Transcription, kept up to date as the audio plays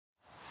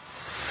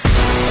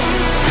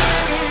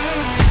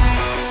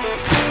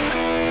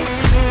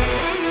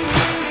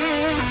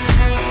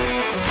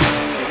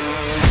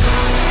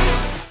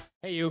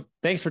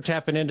Thanks for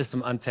tapping into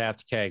some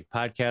Untapped Keg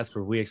podcast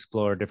where we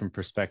explore different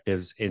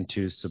perspectives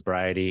into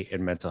sobriety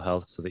and mental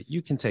health so that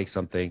you can take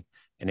something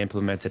and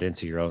implement it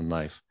into your own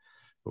life.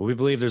 But we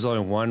believe there's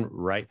only one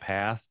right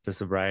path to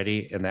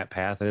sobriety, and that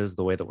path is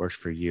the way that works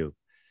for you.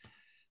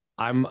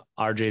 I'm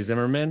RJ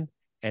Zimmerman,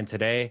 and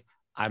today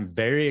I'm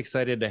very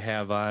excited to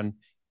have on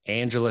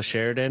Angela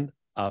Sheridan,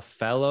 a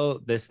fellow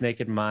This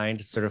Naked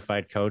Mind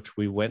certified coach.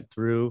 We went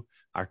through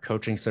our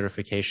coaching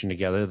certification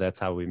together. That's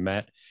how we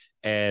met.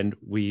 And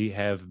we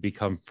have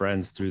become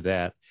friends through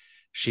that.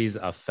 She's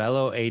a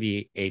fellow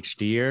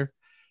ADHDer,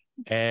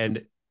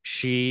 and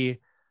she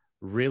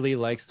really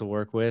likes to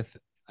work with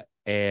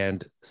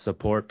and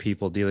support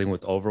people dealing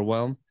with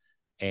overwhelm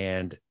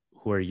and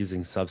who are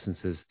using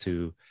substances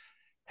to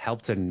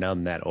help to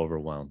numb that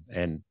overwhelm.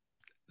 And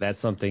that's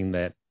something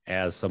that,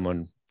 as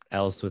someone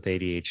else with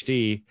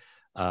ADHD,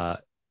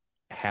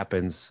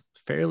 happens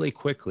fairly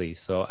quickly.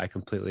 So I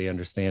completely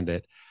understand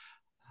it.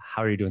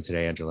 How are you doing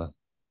today, Angela?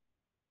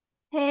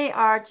 Hey,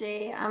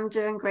 RJ, I'm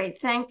doing great.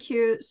 Thank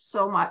you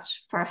so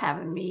much for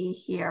having me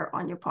here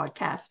on your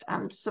podcast.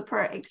 I'm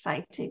super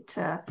excited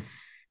to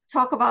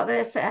talk about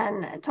this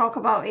and talk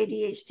about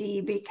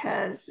ADHD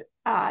because,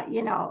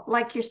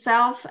 like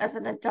yourself, as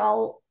an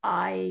adult,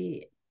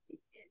 I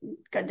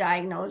got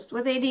diagnosed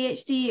with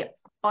ADHD,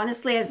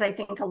 honestly, as I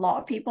think a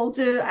lot of people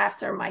do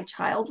after my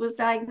child was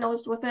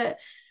diagnosed with it,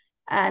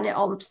 and it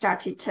all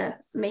started to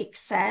make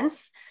sense.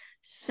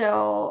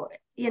 So,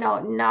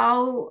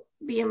 now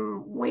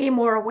being way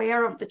more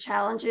aware of the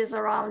challenges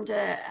around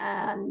it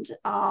and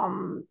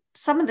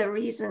some of the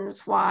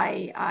reasons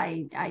why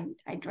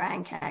I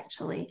drank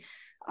actually.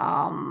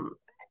 I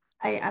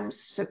am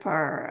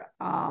super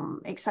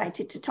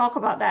excited to talk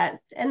about that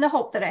in the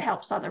hope that it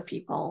helps other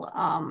people.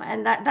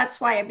 And that's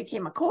why I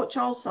became a coach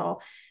also,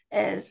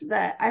 is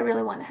that I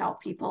really want to help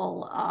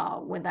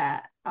people with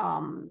that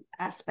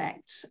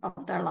aspect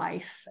of their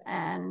life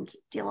and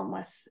dealing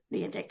with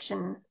the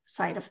addiction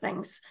side of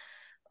things.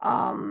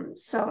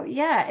 So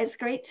yeah, it's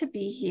great to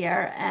be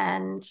here,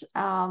 and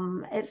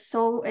it's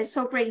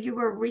so great. You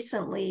were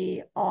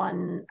recently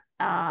on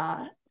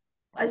a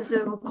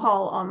Zoom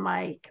call on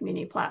my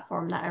community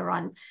platform that I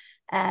run,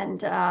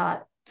 and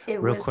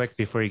Real quick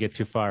before you get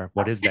too far,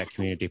 what is that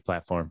community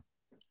platform?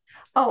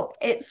 Oh,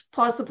 it's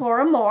Pause the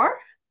Pour and More.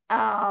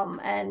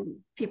 And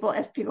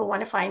if people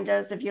want to find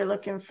us, if you're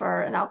looking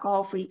for an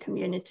alcohol-free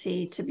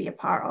community to be a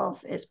part of,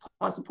 it's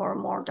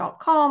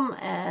pausethepourandmore.com,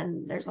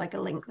 and there's like a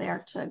link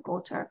there to go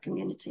to our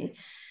community.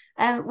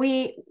 And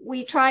we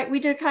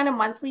do kind of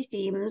monthly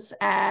themes.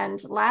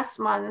 And last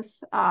month,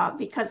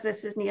 because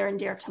this is near and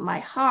dear to my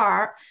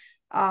heart,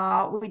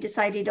 we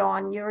decided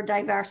on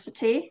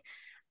neurodiversity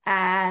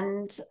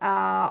and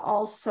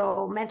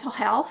also mental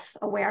health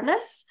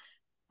awareness.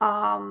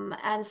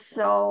 And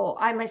so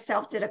I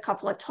myself did a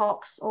couple of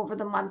talks over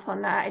the month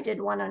on that. I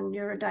did one on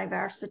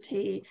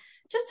neurodiversity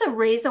just to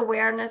raise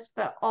awareness,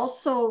 but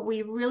also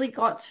we really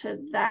got to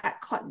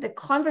the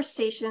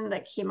conversation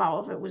that came out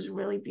of it was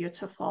really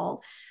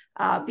beautiful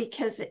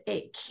because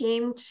it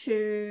came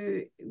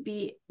to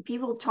be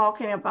people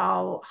talking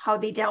about how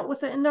they dealt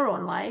with it in their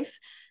own life.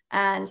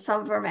 And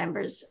some of our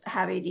members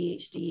have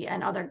ADHD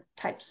and other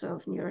types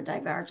of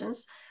neurodivergence.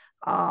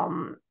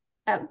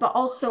 But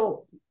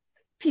also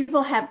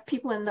people have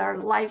people in their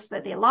lives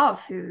that they love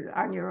who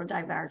are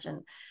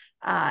neurodivergent.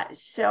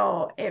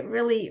 So it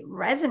really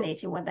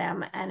resonated with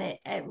them, and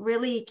it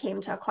really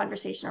came to a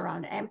conversation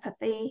around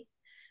empathy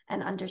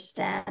and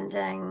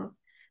understanding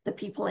the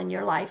people in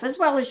your life, as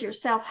well as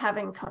yourself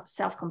having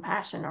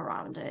self-compassion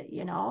around it,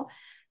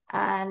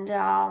 And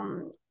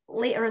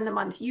later in the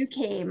month, you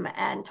came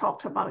and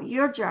talked about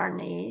your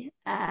journey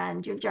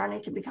and your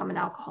journey to become an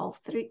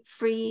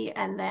alcohol-free,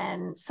 and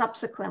then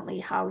subsequently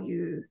how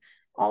you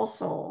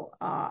also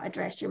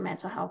addressed your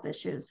mental health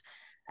issues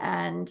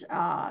and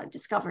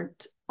discovered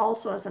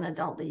also as an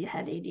adult that you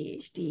had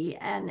ADHD,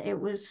 and it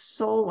was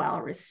so well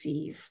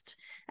received.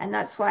 And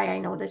that's why I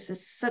know this is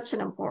such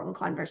an important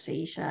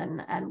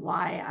conversation, and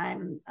why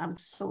I'm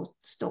so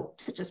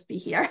stoked to just be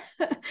here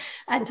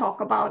and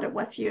talk about it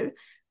with you.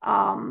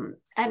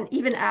 And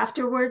even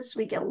afterwards,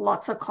 we get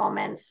lots of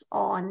comments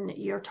on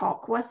your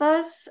talk with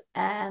us,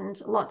 and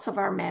lots of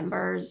our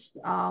members.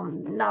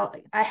 Now,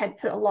 I had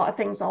put a lot of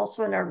things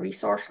also in our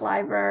resource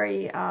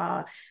library,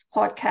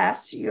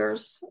 podcasts,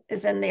 yours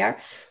is in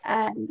there,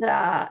 and,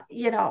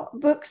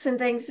 books and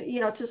things,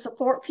 to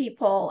support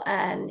people.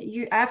 And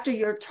after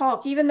your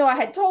talk, even though I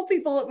had told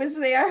people it was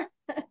there,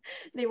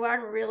 they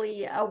weren't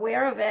really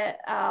aware of it.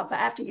 But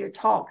after your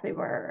talk, they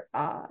were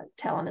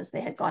telling us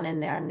they had gone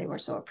in there and they were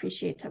so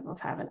appreciative of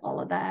having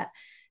all of that.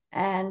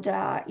 And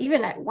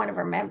even one of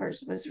our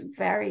members was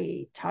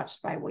very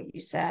touched by what you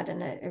said,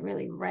 and it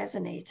really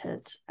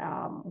resonated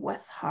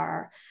with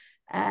her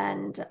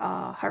and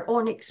her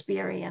own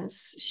experience.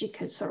 She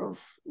could sort of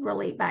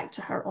relate back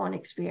to her own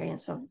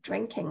experience of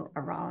drinking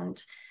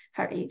around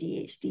her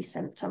ADHD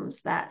symptoms,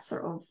 that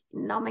sort of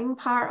numbing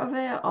part of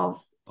it, of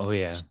Oh,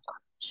 yeah.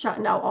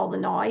 shutting out all the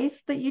noise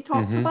that you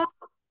talked about.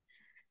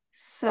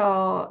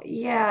 So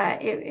yeah,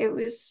 it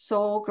was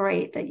so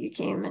great that you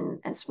came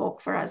and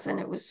spoke for us, and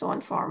it was so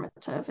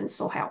informative and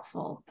so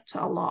helpful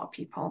to a lot of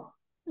people.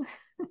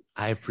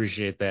 I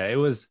appreciate that.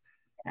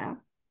 Yeah.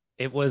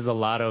 It was a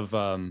lot of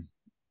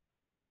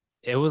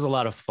it was a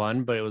lot of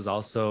fun, but it was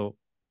also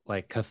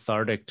like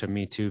cathartic to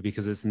me too,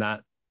 because it's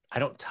not, I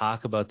don't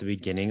talk about the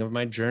beginning of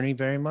my journey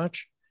very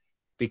much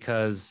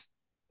because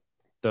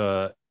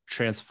the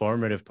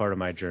transformative part of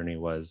my journey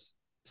was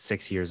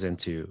 6 years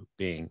into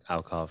being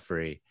alcohol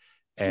free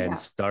and Yeah.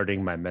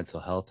 starting my mental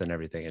health and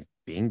everything. And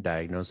being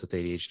diagnosed with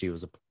ADHD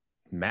was a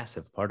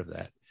massive part of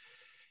that.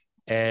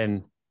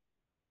 And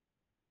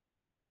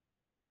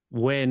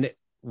when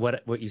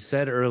what you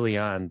said early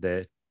on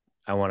that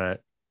I want to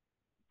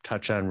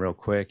touch on real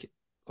quick,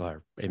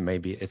 or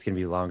it's gonna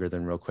be longer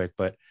than real quick,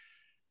 but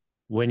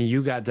when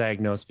you got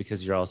diagnosed,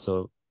 because you're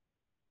also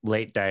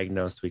late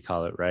diagnosed, we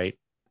call it, right?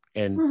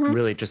 And Hmm.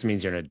 really it just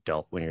means you're an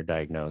adult when you're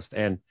diagnosed.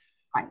 And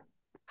Right.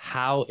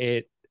 how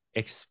it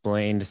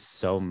explained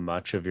so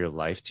much of your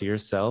life to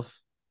yourself.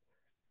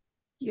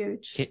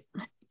 Huge. Can,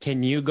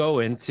 can you go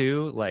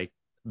into like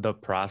the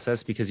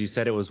process? Because you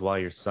said it was while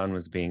your son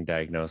was being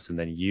diagnosed, and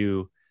then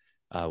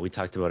we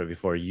talked about it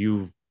before,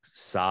 you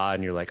saw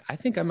and you're like, I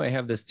think I might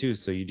have this too.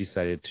 So you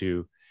decided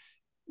to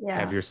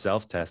have Yeah.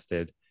 yourself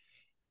tested.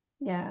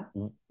 Yeah.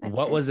 I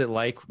What did. was it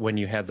like when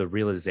you had the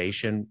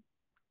realization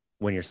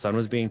when your son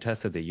was being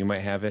tested that you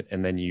might have it,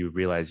 and then you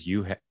realize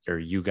or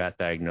you got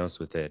diagnosed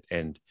with it,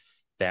 and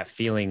that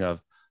feeling of,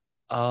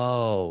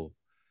 oh,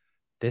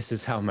 this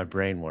is how my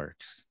brain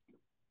works.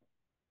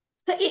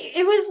 So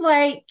it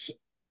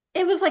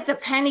was like the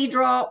penny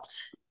dropped,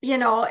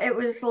 it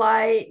was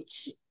like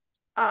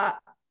uh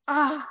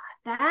ah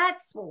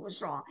that's what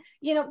was wrong.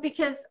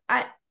 Because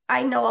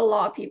I know a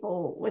lot of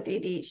people with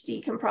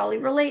ADHD can probably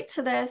relate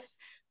to this,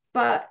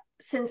 but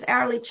since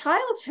early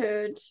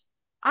childhood,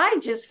 I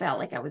just felt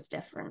like I was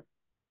different.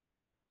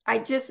 I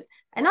just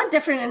and not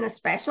different in a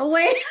special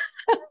way,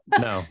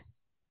 No.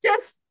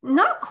 just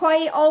not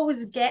quite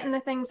always getting the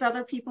things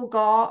other people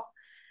got,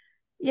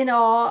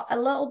 a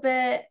little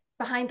bit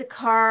behind the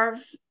curve.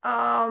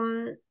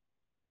 Um,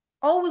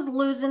 Always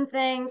losing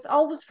things,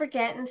 always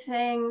forgetting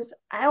things.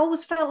 I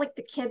always felt like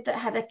the kid that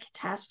had a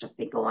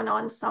catastrophe going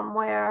on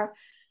somewhere.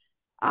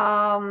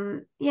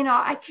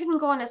 I couldn't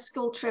go on a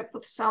school trip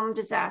with some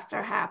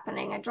disaster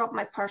happening. I dropped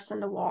my purse in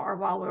the water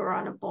while we were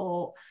on a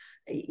boat.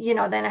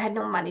 Then I had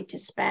no money to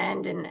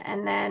spend,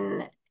 and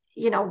then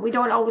we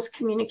don't always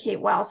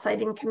communicate well, so I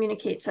didn't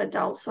communicate to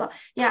adults. So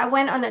yeah, I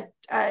went on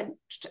a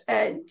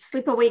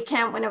sleepaway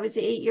camp when I was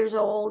 8 years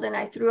old, and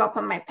I threw up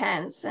on my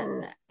pants,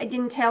 and I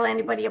didn't tell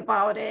anybody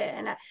about it,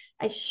 and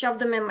I shoved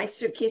them in my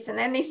suitcase, and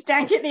then they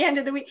stank at the end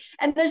of the week.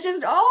 And there's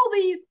just all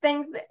these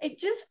things that it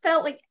just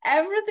felt like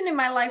everything in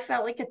my life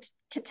felt like a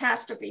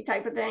catastrophe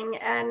type of thing.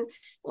 And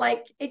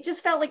like it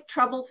just felt like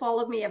trouble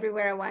followed me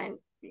everywhere I went.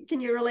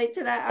 Can you relate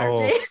to that,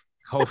 RJ?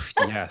 Oh, oh,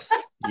 yes,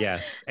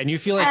 yes. And you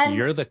feel like And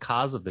you're the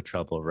cause of the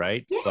trouble,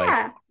 right? Like,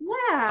 yeah,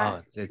 yeah.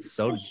 oh, it's The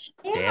so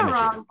shame damaging.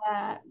 around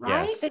that, Yes.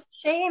 right? The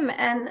shame.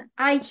 And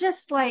I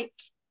just like,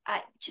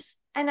 I just,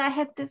 and I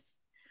had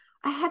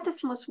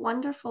this most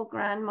wonderful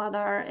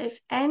grandmother. If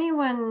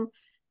anyone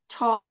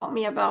taught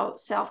me about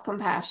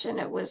self-compassion,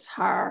 it was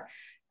her.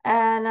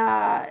 And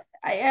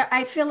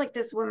I feel like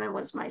this woman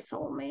was my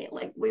soulmate.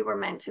 Like we were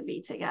meant to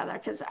be together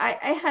because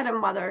I had a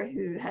mother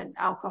who had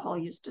alcohol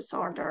use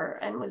disorder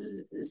and was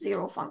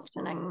zero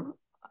functioning,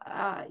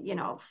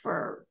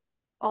 for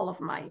all of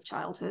my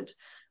childhood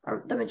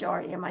or the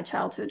majority of my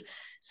childhood.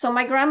 So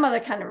my grandmother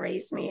kind of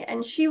raised me,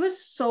 and she was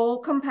so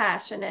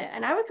compassionate.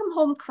 And I would come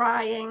home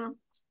crying,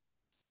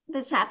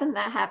 this happened,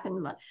 that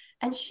happened.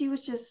 And she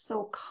was just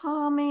so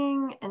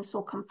calming and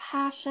so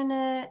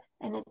compassionate.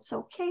 And it's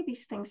okay,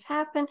 these things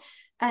happen.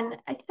 And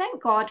I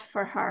thank God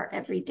for her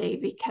every day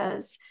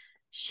because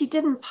she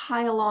didn't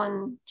pile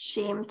on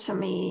shame to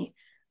me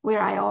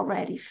where I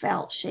already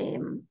felt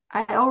shame.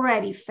 I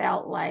already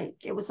felt like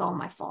it was all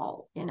my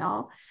fault.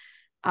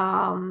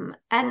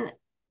 And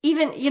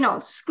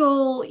even,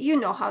 school,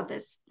 how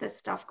this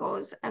stuff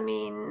goes. I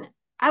mean,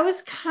 I was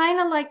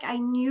kind of like I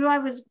knew I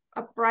was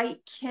a bright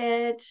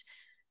kid,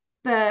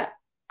 but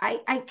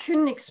I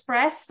couldn't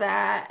express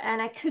that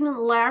and I couldn't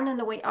learn in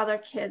the way other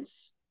kids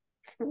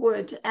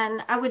would.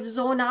 And I would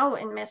zone out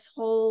and miss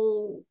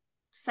whole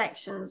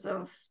sections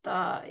of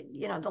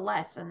the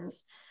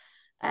lessons.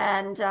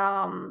 And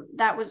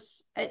that was,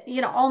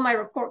 all my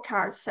report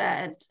cards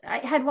said, I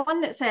had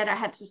one that said I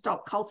had to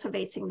stop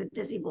cultivating the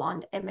dizzy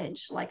blonde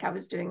image, like I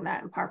was doing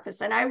that on purpose.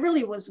 And I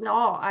really was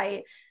not.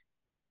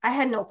 I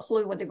had no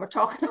clue what they were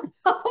talking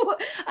about.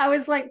 I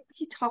was like, what are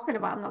you talking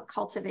about? I'm not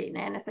cultivating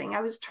anything.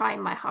 I was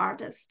trying my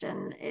hardest.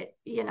 And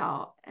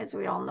as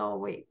we all know,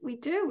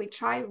 we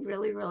try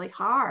really, really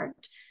hard.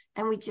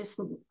 And we just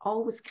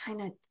always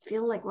kind of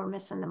feel like we're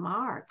missing the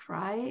mark,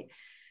 right?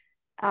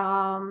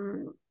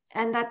 Um,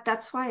 and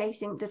that's why I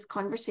think this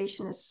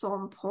conversation is so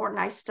important.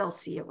 I still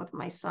see it with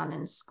my son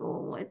in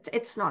school.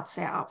 It's not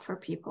set up for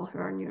people who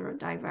are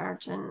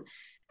neurodivergent,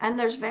 and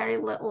there's very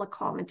little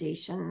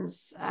accommodations.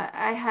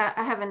 I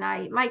have an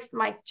eye.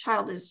 My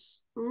child is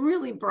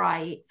really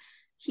bright.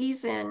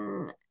 He's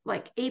in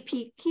like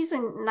AP. He's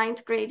in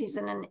ninth grade. He's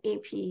in an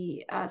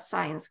AP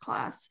science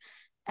class,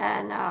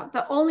 and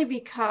but only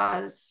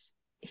because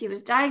he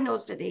was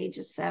diagnosed at the age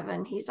of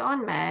 7. He's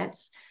on meds.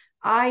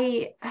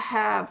 I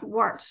have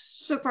worked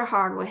super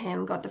hard with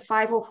him, got the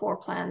 504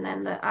 plan,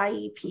 then the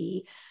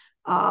IEP,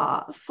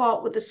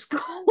 fought with the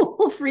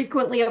school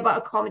frequently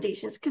about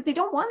accommodations because they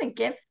don't want to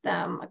give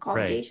them Right.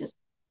 accommodations.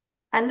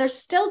 And there's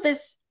still this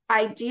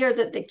idea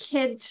that the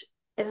kid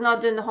is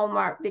not doing the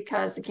homework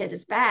because the kid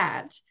is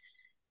bad.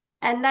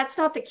 And that's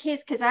not the case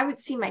because I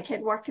would see my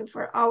kid working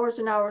for hours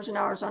and hours and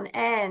hours on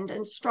end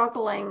and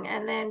struggling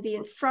and then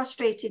being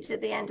frustrated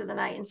at the end of the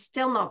night and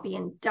still not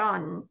being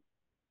done.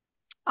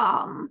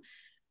 Um,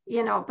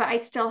 but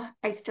I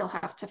still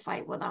have to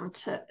fight with him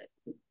to.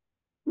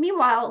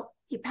 Meanwhile,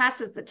 he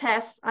passes the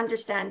test,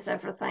 understands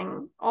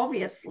everything.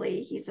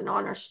 Obviously, he's an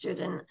honor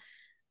student.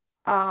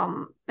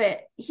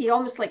 But he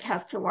almost like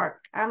has to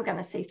work, I'm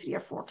gonna say 3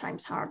 or 4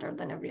 times harder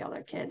than every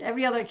other kid.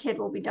 Every other kid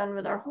will be done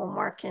with their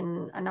homework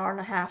in an hour and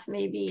a half,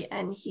 maybe,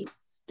 and he's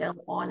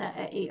still on it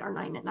at 8 or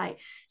 9 at night.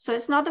 So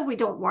it's not that we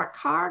don't work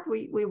hard,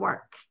 we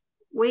work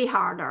way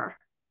harder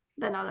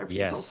than other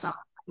people Yes.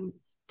 sometimes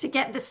to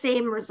get the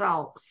same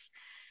results,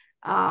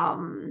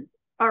 um,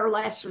 or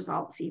less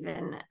results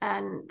even.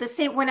 And the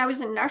same when I was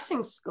in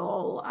nursing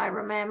school, I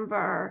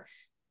remember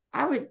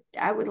I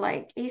would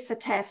like ace a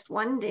test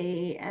one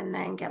day and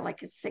then get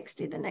like a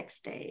 60 the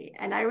next day.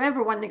 And I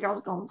remember one of the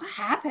girls going, "What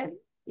happened?"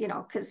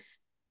 Because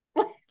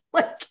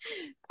like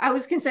I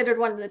was considered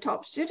one of the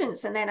top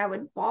students, and then I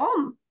would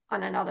bomb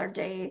on another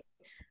day,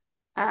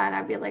 and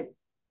I'd be like,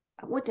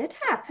 "What did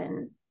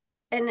happen?"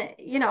 And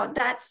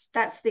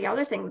that's the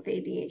other thing with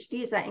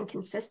ADHD is that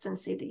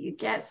inconsistency that you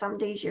get. Some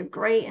days you're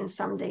great, and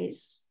some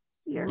days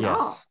you're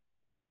not, Yes.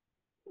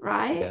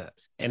 right? Yeah.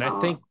 And I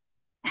So think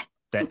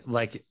that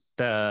like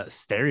the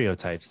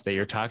stereotypes that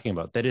you're talking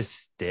about, that is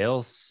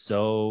still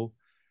so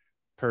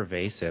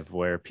pervasive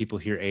where people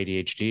hear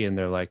ADHD and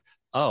they're like,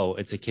 oh,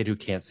 it's a kid who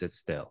can't sit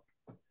still.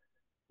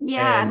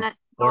 yeah, and And that's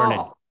or an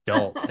all.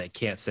 adult that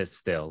can't sit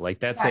still. Like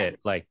that's Right, it.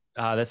 Like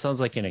that sounds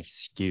like an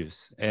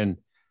excuse. And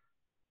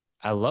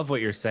I love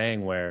what you're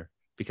saying where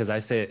because I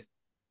say it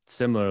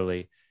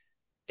similarly,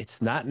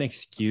 it's not an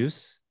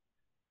excuse,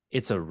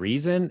 it's a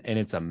reason and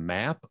it's a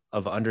map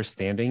of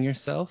understanding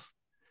yourself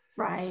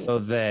right. so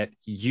that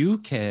you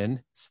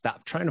can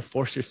stop trying to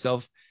force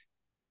yourself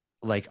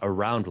like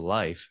around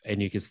life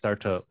and you can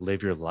start to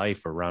live your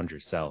life around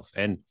yourself.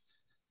 And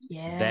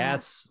Yeah.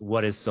 that's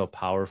what is so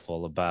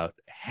powerful about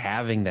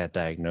having that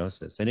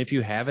diagnosis. And if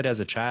you have it as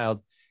a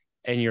child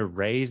and you're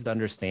raised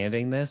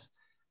understanding this,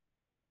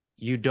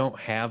 you don't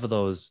have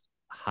those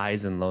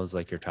highs and lows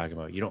like you're talking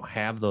about. You don't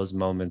have those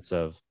moments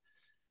of,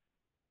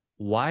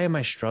 why am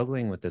I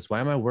struggling with this?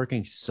 Why am I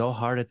working so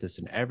hard at this?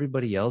 And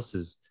everybody else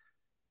is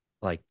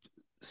like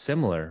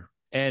similar.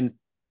 And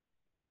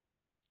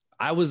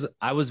I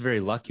was very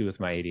lucky with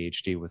my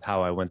ADHD with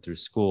how I went through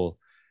school.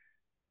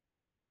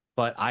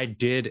 But I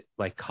did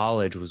like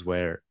college was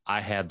where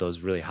I had those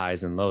really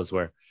highs and lows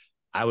where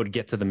I would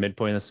get to the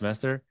midpoint of the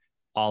semester,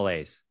 all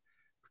A's.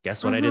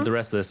 Guess what I did Mm-hmm. the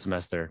rest of the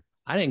semester?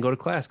 I didn't go to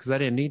class because I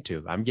didn't need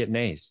to. I'm getting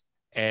A's.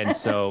 And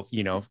so,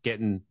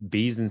 getting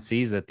B's and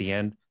C's at the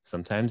end,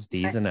 sometimes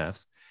D's Right. and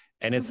F's.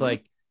 And it's Mm-hmm.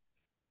 like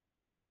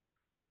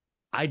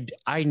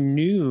I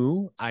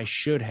knew I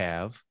should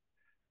have,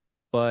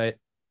 but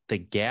the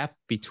gap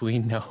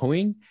between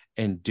knowing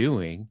and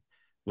doing,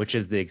 which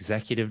is the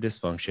executive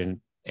dysfunction,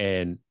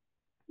 and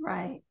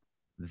Right.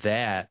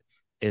 that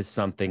is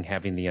something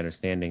having the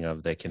understanding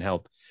of that can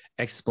help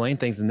explain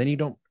things. And then you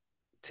don't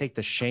take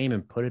the shame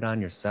and put it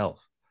on yourself.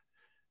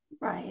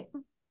 Right.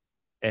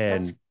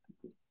 That's And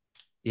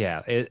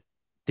yeah,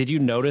 did you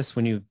notice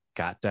when you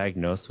got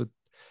diagnosed with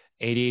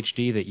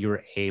ADHD that you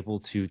were able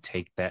to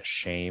take that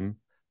shame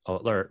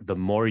or the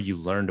more you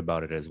learned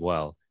about it as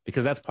well?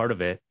 Because that's part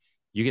of it.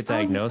 You get oh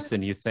yeah. diagnosed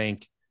and you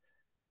think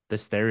the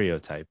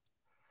stereotype,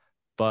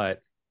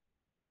 but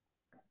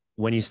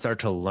when you start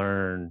to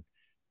learn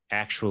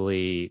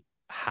actually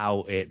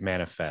how it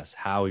manifests,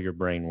 how your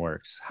brain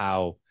works,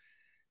 how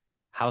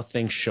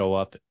things show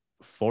up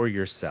for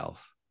yourself,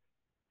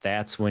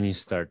 that's when you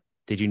start.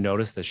 Did you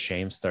notice the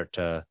shame start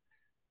to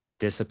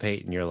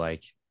dissipate and you're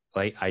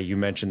you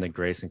mentioned the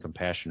grace and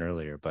compassion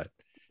earlier, but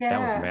that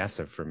was Yeah.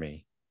 massive for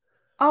me.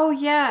 Oh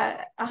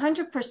yeah,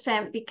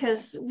 100%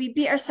 because we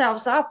beat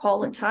ourselves up all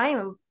the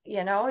time.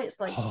 It's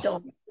like Oh,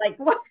 don't like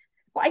what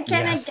why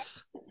can't I get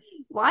yes.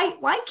 why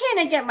can't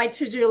I get my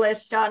to-do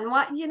list done?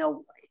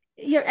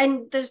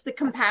 And there's the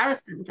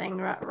comparison thing,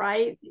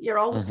 right? You're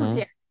always Mm-hmm.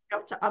 comparing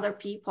yourself to other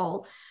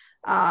people.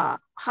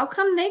 How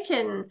come they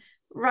can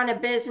run a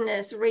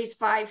business, raise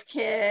 5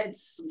 kids,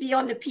 be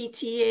on the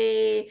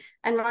PTA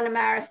and run a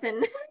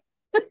marathon?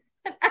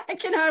 I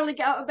can hardly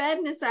get out of bed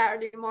on a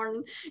Saturday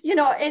morning.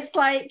 It's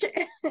like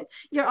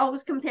you're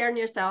always comparing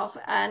yourself.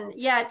 And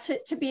yeah,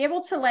 to be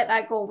able to let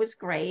that go was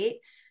great.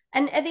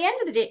 And at the end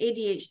of the day,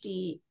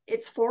 ADHD,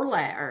 it's 4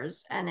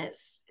 letters, and it's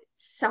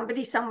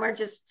somebody somewhere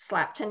just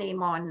slapped a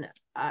name on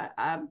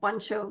a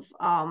bunch of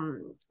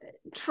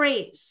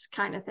traits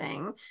kind of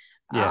thing,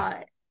 Yeah. uh,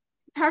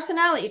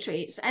 personality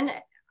traits. And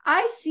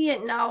I see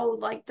it now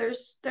like there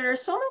are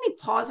so many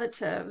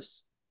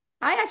positives.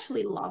 I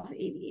actually love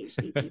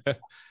ADHD people.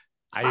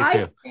 I do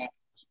I too.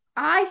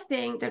 I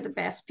think they're the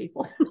best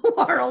people in the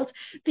world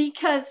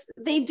because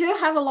they do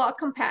have a lot of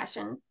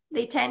compassion.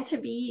 They tend to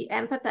be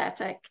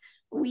empathetic.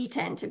 We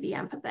tend to be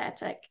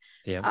empathetic.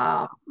 Yeah.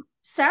 Um,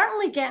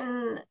 Certainly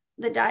getting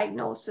the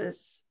diagnosis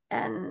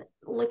and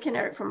looking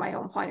at it from my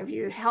own point of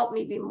view helped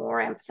me be more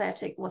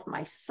empathetic with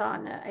my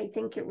son. I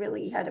think it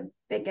really had a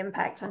big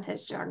impact on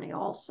his journey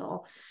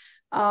also.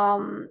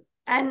 And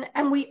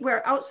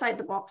we're outside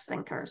the box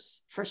thinkers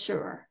for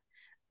sure.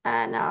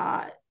 And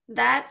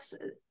that's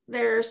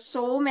there's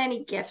so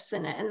many gifts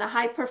in it, and the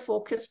hyper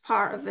focus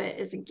part of it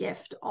is a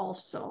gift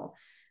also.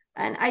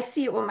 And I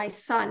see it with my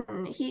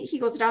son. He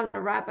goes down a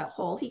rabbit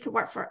hole. He could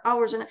work for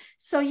hours, and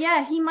so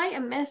yeah, he might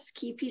have missed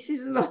key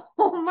pieces of the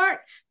homework,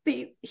 but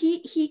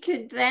he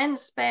could then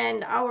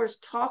spend hours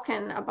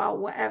talking about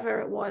whatever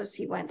it was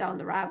he went down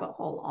the rabbit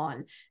hole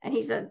on. And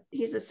he's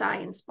a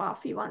science buff.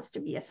 He wants to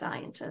be a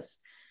scientist.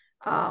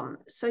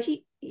 So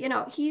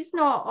he's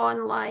not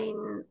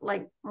online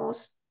like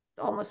most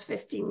almost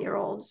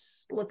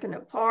 15-year-olds looking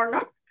at porn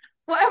or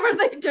whatever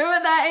they do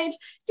at that age.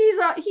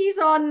 He's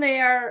on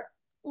there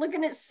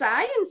looking at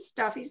science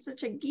stuff. He's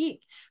such a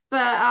geek,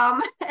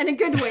 but in a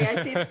good way.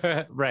 I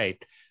say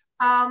Right.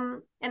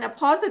 in a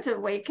positive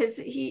way because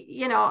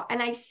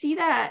and I see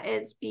that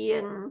as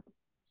being,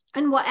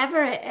 and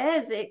whatever it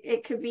is,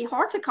 it could be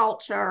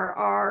horticulture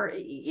or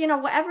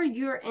whatever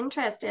your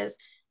interest is.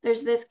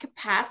 There's this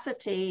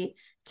capacity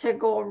to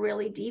go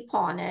really deep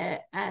on it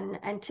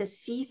and to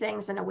see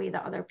things in a way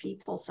that other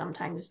people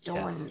sometimes Yes.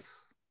 don't.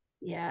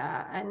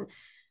 Yeah. And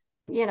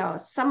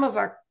some of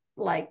our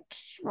like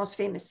most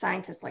famous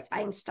scientists like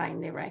Einstein,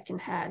 they reckon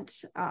had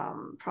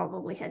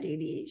probably had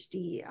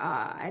ADHD.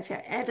 I've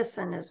had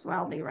Edison as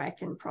well, they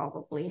reckon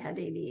probably had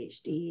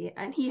ADHD,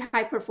 and he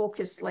hyper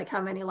focused like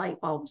how many light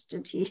bulbs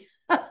did he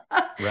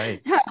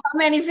Right. how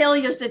many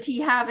failures did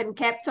he have and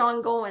kept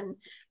on going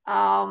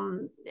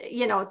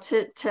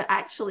to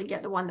actually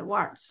get the one that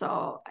worked.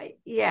 So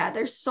yeah,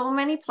 there's so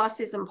many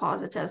pluses and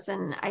positives,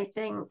 and I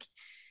think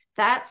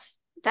that's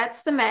that's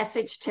the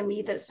message to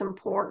me that's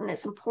important.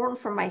 It's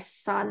important for my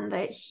son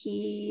that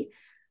he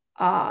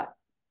uh,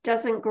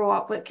 doesn't grow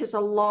up with, because a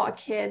lot of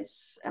kids,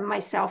 and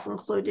myself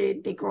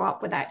included, they grow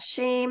up with that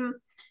shame.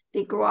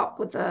 They grow up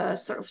with a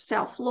sort of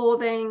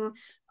self-loathing,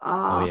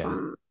 Oh yeah.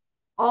 um,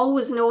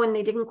 always knowing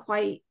they didn't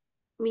quite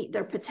meet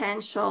their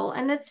potential.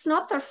 And it's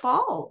not their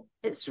fault.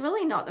 It's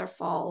really not their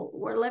fault.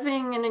 We're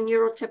living in a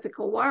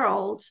neurotypical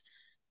world,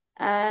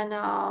 and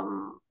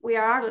we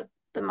are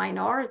the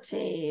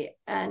minority,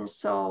 and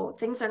so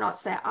things are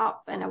not set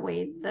up in a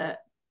way that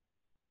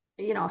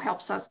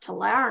helps us to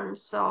learn.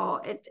 So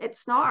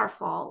it's not our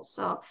fault.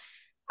 So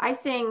I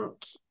think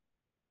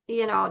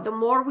the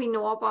more we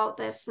know about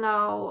this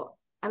now.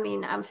 I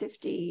mean, I'm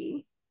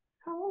 50.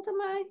 How old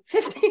am I?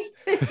 50.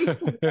 50.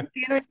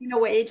 You don't even know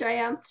what age I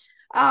am.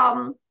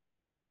 um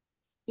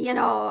you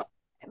know,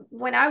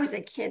 when I was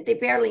a kid, they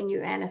barely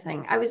knew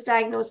anything. I was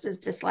diagnosed as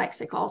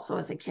dyslexic also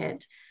as a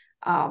kid.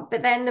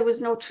 But then there was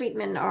no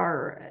treatment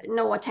or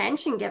no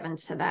attention given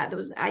to that.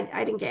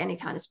 I didn't get any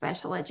kind of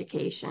special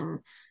education.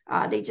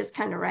 They just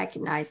kind of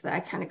recognized that I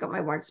kind of got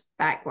my words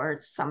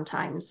backwards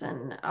sometimes,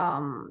 and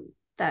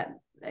that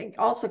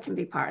also can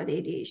be part of the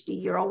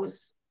ADHD.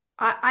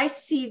 I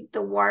see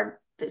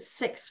the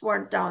sixth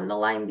word down the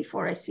line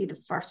before I see the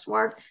first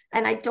word.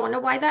 And I don't know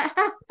why that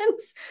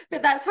happens,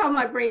 but that's how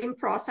my brain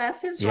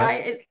processes, Yep.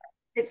 right?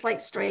 It's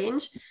like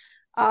strange.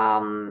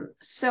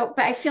 But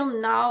I feel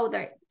now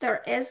that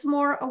there is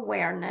more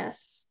awareness.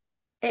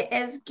 It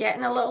is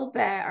getting a little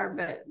better,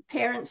 but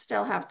parents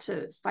still have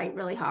to fight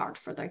really hard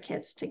for their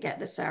kids to get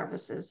the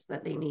services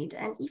that they need.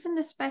 And even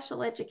the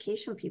special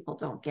education people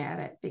don't get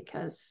it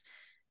because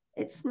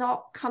it's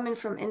not coming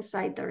from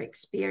inside their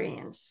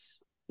experience.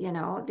 They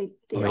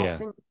Oh yeah.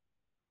 often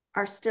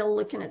are still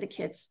looking at the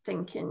kids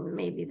thinking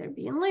maybe they're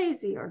being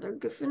lazy or they're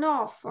goofing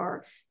off,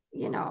 or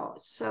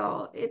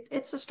so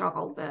it's a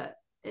struggle, but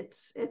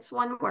it's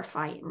one we're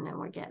fighting, and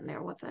we're getting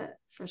there with it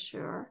for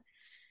sure.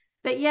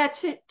 But yeah,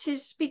 to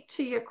speak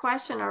to your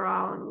question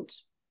around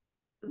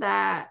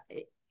that,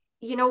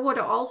 what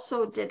it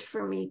also did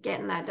for me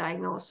getting that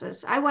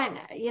diagnosis, I went,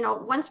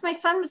 once my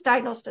son was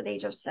diagnosed at the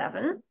age of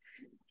 7,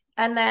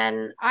 and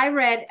then I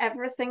read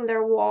everything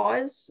there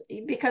was,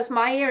 because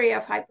my area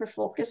of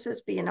hyperfocus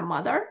is being a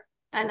mother.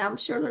 And I'm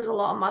sure there's a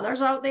lot of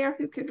mothers out there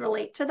who could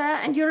relate to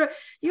that. And you're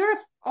an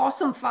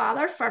awesome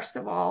father, first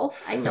of all.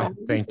 I know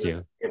Thank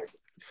you. it's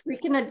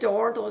freaking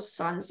adore those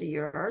sons of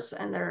yours,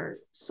 and they're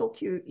so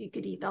cute you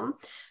could eat them.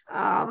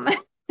 Um,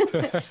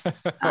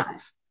 uh,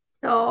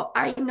 So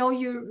I know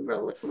you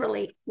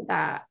relate to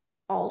that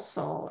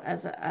also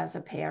as a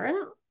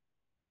parent.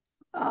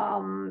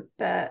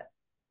 But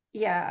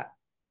yeah.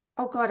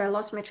 Oh God, I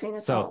lost my train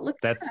of thought. So Look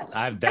at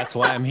that's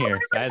why I'm here.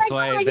 That's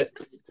why that.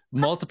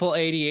 multiple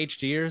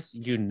ADHDers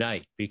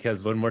unite,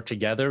 because when we're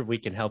together, we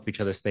can help each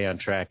other stay on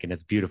track, and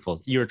it's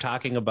beautiful. You were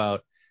talking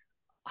about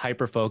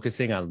hyper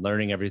focusing on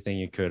learning everything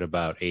you could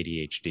about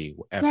ADHD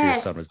after your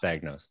Yes. son was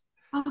diagnosed.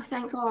 Oh,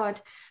 thank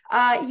God.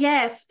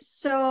 Yes.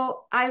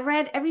 So I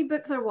read every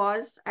book there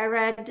was. I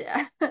read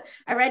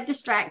I read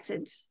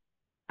Distracted,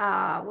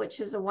 which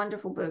is a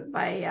wonderful book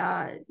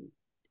by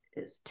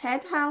is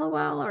Ted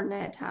Hallowell or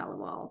Ned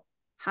Hallowell?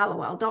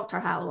 Hallowell, Dr.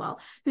 Hallowell,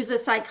 who's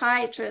a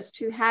psychiatrist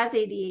who has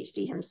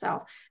ADHD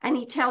himself. And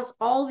he tells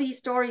all these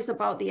stories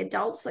about the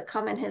adults that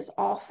come in his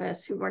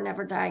office who were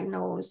never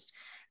diagnosed.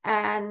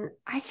 And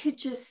I could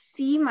just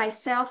see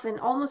myself in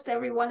almost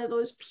every one of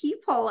those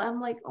people.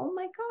 I'm like, oh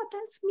my God,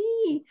 that's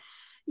me.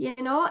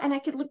 And I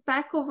could look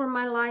back over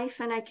my life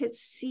and I could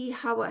see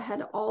how it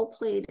had all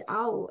played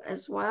out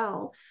as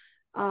well.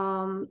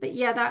 But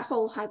yeah, that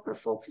whole hyper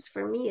focus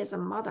for me as a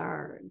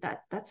mother,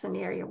 that's an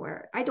area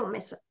where I don't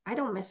miss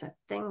a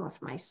thing with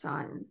my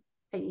son.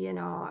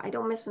 I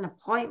don't miss an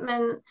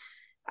appointment.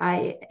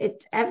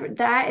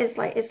 That is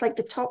like it's like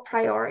the top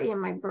priority in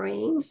my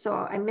brain. So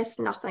I miss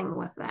nothing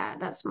with that.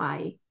 That's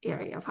my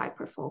area of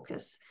hyper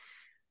focus.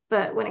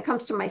 But when it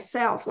comes to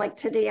myself, like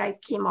today I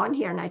came on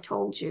here and I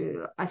told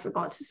you I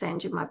forgot to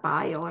send you my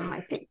bio and my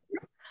picture.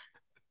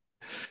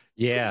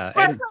 Yeah,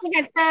 First and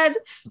thing I said,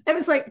 it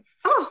was like,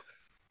 oh,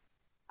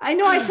 I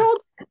know I told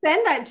you to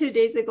send that 2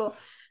 days ago.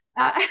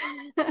 Uh,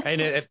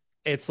 and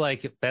it's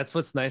like that's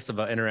what's nice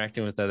about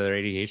interacting with other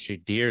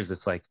ADHDers.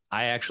 It's like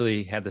I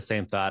actually had the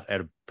same thought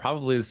at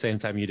probably the same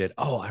time you did.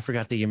 Oh, I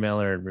forgot to email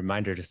her and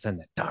remind her to send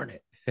that. Darn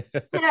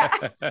yeah.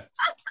 it.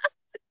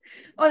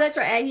 Oh, that's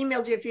right. I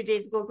emailed you a few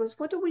days ago. Goes,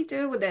 what do we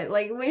do with it?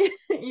 Like we,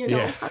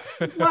 Yeah. how does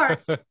it work?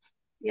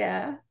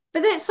 Yeah.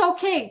 But it's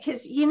okay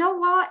because you know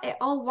what? It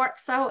all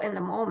works out in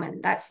the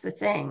moment. That's the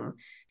thing.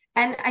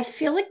 And I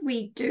feel like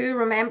we do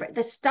remember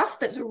the stuff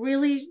that's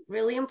really,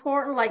 really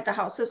important, like the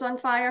house is on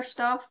fire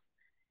stuff.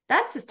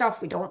 That's the stuff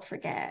we don't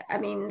forget. I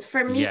mean,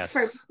 for Yes.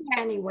 me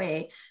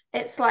anyway,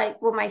 it's like,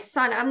 well, my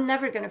son, I'm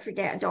never going to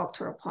forget a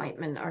doctor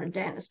appointment or a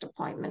dentist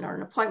appointment or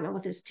an appointment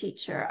with his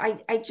teacher.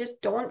 I just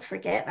don't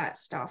forget that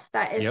stuff.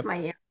 That is Yep. my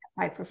area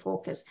of hyper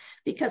focus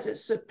because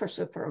it's super,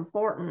 super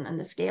important in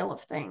the scale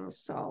of things.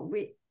 So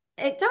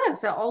it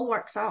does, it all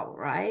works out,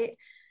 right?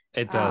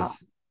 It Uh, does.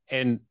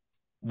 And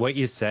what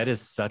you said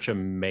is such a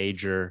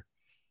major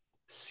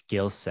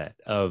skill set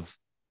of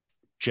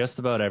just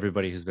about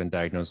everybody who's been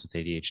diagnosed with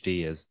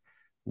ADHD is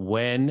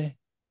when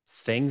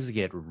things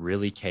get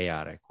really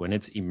chaotic, when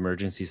it's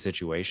emergency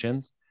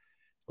situations,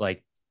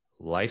 like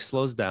life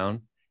slows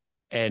down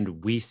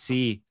and we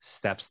see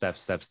step, step,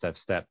 step, step,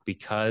 step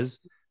because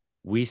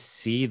we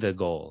see the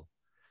goal.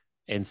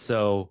 And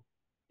so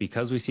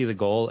because we see the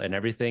goal and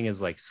everything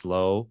is like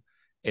slow,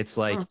 it's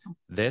like mm,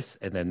 this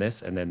and then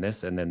this and then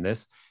this and then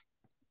this.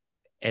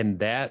 And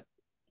that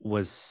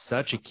was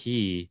such a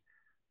key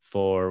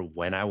for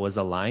when I was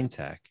a line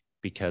tech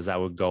because I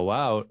would go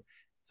out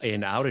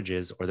in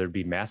outages or there'd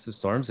be massive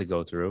storms to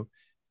go through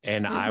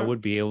and I mhm,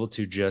 would be able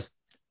to just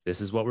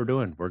this is what we're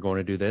doing. We're going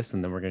to do this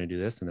and then we're going to do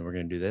this and then we're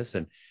going to do this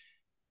and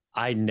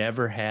I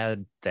never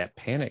had that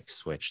panic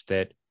switch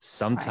that right.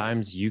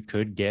 sometimes you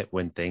could get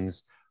when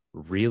things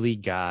really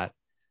got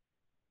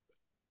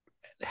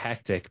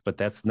hectic, but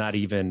that's not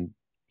even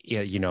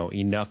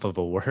enough of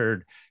a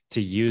word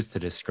to use to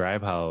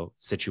describe how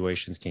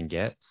situations can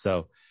get.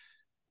 So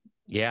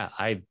yeah,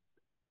 I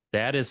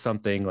that is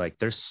something like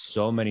there's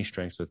so many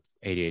strengths with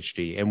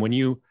ADHD. And when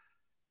you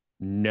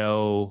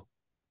know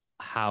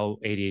how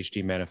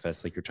ADHD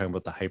manifests, like you're talking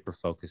about the hyper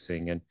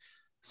focusing and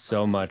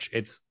so much,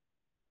 it's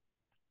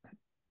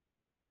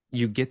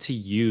you get to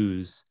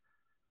use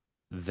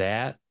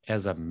that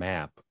as a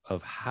map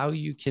of how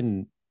you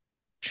can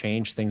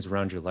change things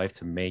around your life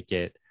to make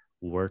it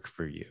work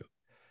for you.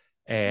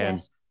 And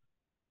Yes.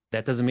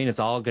 that doesn't mean it's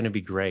all going to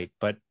be great,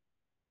 but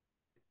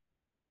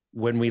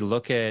when we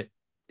look at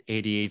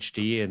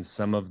ADHD and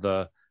some of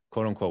the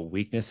quote unquote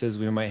weaknesses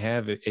we might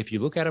have, if you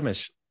look at them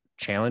as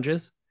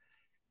challenges,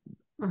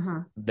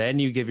 Hmm. then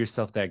you give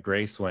yourself that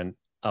grace when,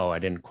 oh, I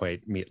didn't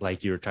quite meet,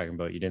 like you were talking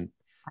about, you didn't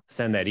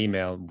send that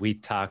email. We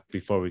talked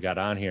before we got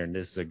on here, and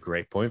this is a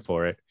great point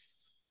for it,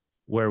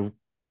 where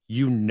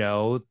you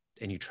know,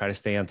 and you try to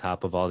stay on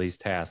top of all these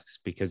tasks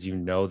because you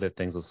know that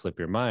things will slip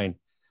your mind.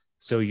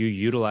 So you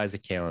utilize a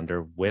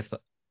calendar with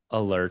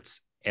alerts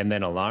and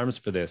then alarms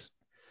for this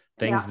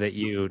things Yeah. that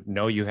you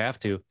know you have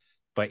to.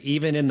 But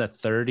even in the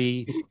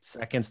 30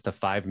 seconds to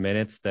 5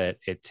 minutes that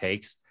it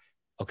takes,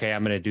 okay,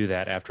 I'm going to do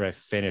that after I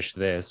finish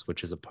this,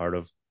 which is a part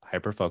of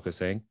hyper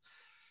focusing,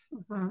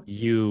 Hmm.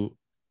 you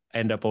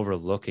end up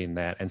overlooking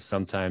that. And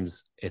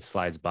sometimes it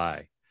slides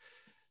by.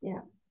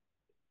 Yeah.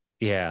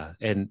 Yeah.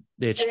 And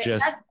it's And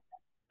just,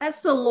 That's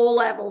the low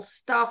level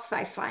stuff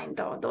I find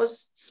though.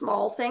 Those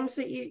small things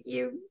that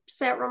you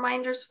set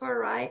reminders for,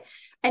 right?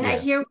 And I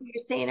Yeah. hear what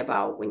you're saying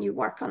about when you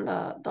work on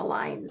the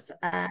lines,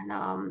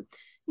 and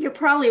you're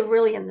probably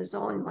really in the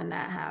zone when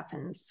that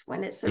happens,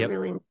 when it's a Yep.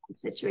 really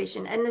intense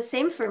situation. And the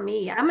same for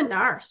me. I'm a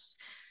nurse,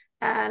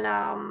 and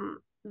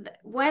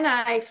when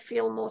I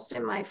feel most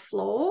in my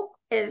flow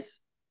is,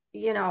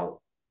 you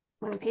know,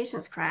 when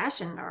patients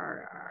crashing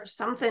or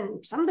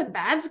something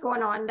bad's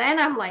going on, then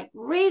I'm like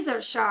razor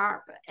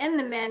sharp in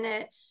the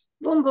minute,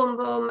 boom, boom,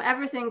 boom,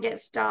 everything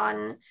gets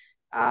done.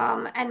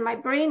 And my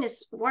brain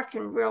is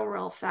working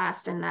real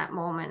fast in that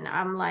moment.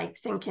 I'm like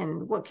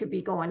thinking, what could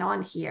be going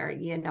on here?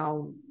 You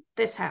know,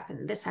 this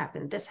happened, this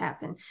happened, this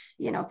happened.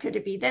 You know, could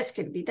it be this?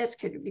 Could it be this?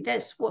 Could it be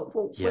this?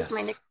 What's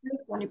my Yes. next move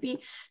going to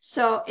be?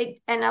 So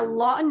and a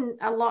lot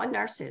of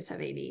nurses have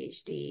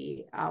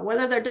ADHD.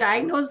 Whether they're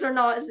diagnosed or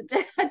not is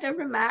a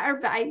different matter,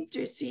 but I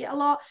do see a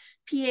lot.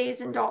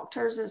 PAs and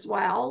doctors as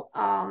well.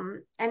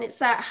 And it's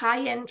that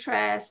high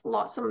interest,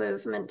 lots of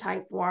movement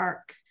type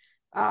work.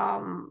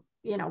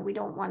 You know, we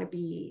don't want to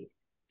be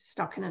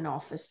stuck in an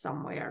office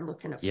somewhere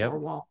looking at Yep. four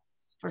walls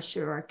for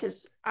sure, because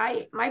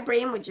my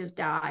brain would just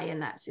die in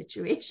that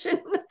situation.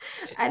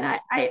 And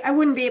I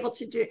wouldn't be able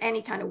to do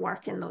any kind of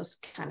work in those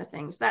kind of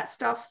things. That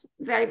stuff,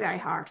 very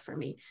hard for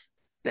me.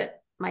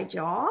 But my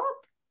job,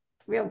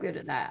 real good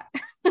at that.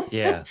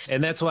 Yeah.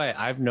 And that's why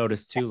I've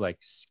noticed too, like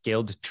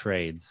skilled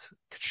trades,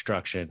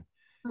 construction,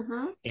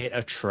 Mm-hmm. it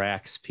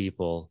attracts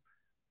people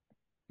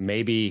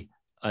maybe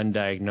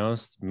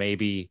undiagnosed,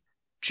 maybe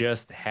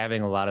just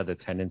having a lot of the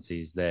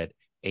tendencies that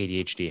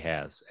ADHD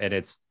has.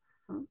 And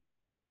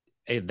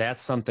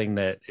that's something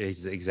that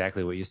is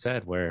exactly what you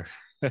said, where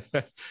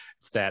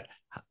it's that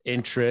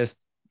interest,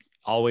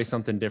 always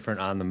something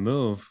different on the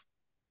move.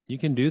 You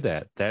can do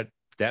that.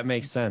 That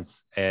makes sense.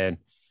 And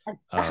The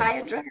um,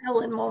 high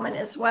adrenaline moment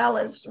as well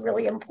is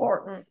really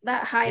important.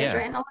 That high yeah,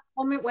 adrenaline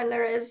moment when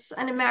there is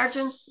an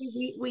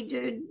emergency, we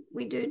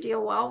do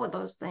deal well with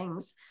those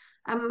things.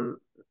 I'm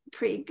a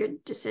pretty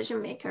good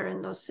decision maker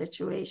in those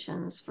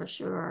situations for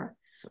sure.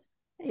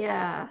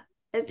 Yeah,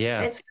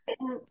 yeah, it's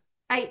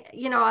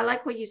I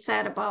like what you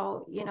said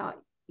about,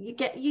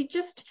 you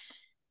just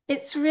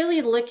it's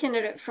really looking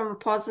at it from a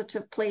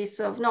positive place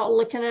of not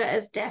looking at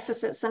it as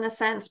deficits in a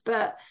sense,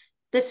 but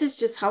this is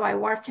just how I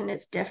work and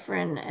it's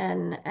different,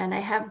 and I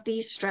have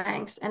these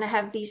strengths and I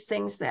have these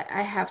things that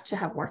I have to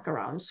have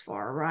workarounds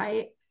for,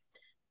 right?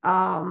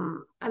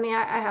 I mean,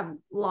 I have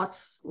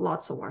lots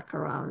of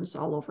workarounds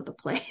all over the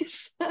place.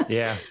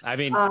 yeah. I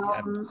mean,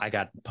 um, I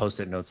got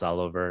post-it notes all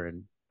over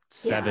and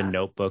seven yeah,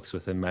 notebooks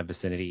within my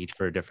vicinity, each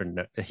for a different,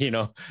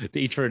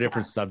 each for a yeah.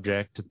 different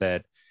subject.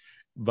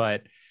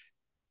 But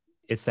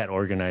it's that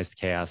organized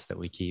chaos that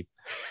we keep.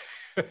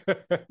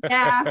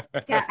 Yeah,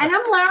 yeah. And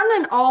I'm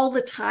learning all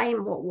the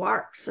time what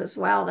works as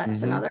well. That's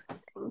Hmm. another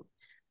thing.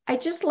 I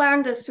just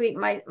learned this week,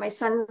 my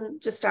son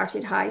just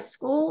started high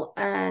school,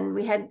 and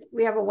we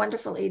have a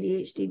wonderful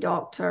ADHD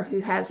doctor who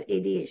has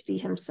ADHD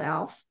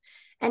himself.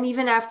 And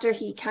even after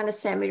he kind of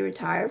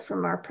semi-retired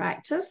from our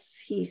practice,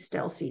 he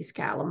still sees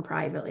Callum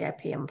privately. I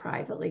pay him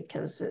privately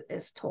because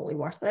it's totally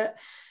worth it.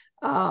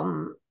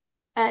 Um,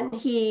 and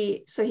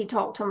he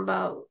talked to him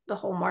about the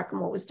homework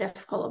and what was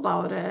difficult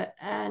about it.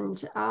 And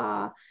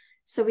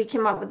so we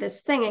came up with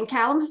this thing. And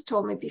Callum has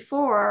told me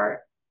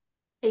before,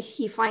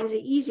 he finds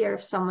it easier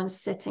if someone's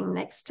sitting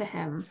next to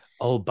him.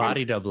 Oh, And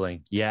body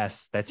doubling.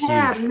 Yes, that's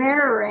yeah, huge.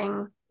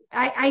 mirroring.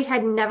 I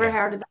had never Yeah.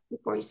 heard of that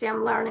before. You see,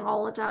 I'm learning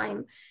all the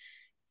time.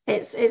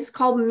 It's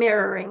called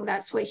mirroring.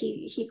 That's what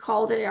he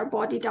called it, or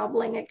body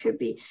doubling. It could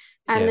be.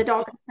 And Yeah. the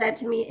doctor said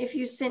to me, if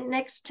you sit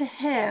next to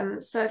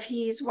him, so if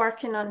he's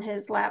working on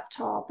his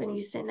laptop and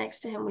you sit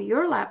next to him with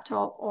your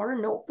laptop or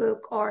a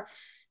notebook, or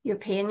you're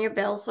paying your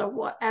bills or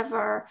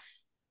whatever,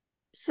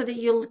 so that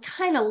you'll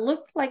kind of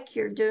look like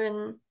you're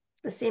doing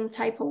the same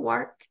type of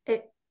work,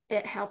 it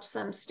helps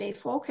them stay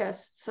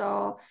focused.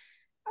 So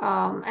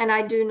and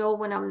I do know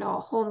when I'm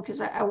not home,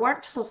 because I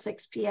work till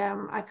 6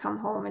 p.m. I come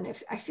home, and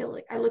if I feel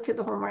like I look at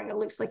the homework, it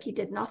looks like he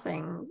did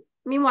nothing.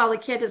 Meanwhile, the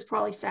kid has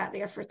probably sat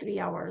there for 3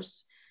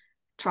 hours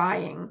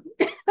trying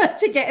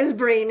to get his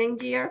brain in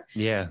gear.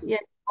 Yeah. You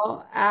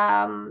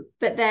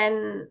but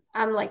then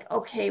I'm like,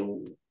 okay,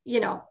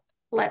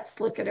 let's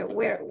look at it.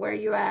 Where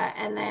you at?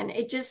 And then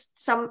it just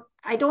some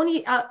I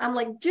don't I'm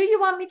like, do you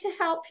want me to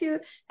help you?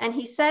 And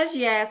he says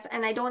yes,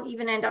 and I don't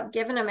even end up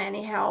giving him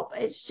any help.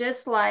 It's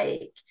just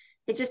like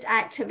it just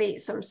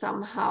activates him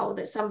somehow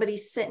that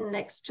somebody's sitting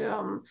next to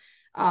him.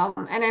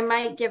 And I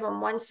might give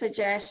him one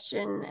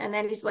suggestion, and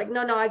then he's like,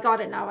 no, I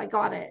got it now, I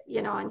got it,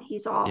 and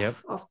he's Yep.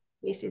 off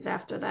bases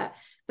after that.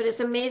 But it's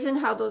amazing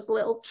how those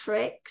little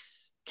tricks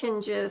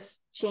can just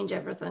change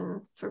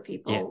everything for Yeah.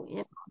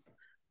 people.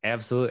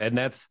 Absolutely.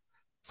 And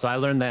so I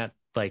learned that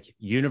like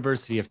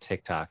University of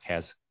TikTok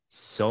has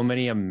so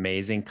many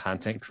amazing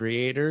content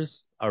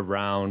creators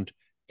around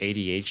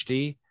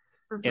ADHD.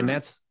 And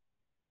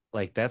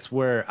Mm-hmm. that's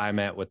where I'm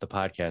at with the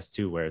podcast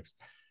too, where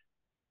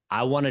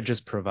I want to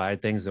just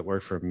provide things that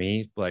work for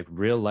me, like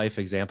real life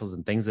examples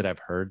and things that I've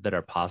heard that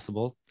are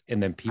possible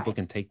and then people Right.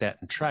 can take that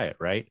and try it,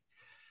 right?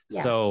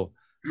 Yeah. So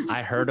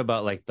I heard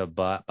about like the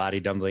body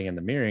doubling and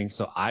the mirroring.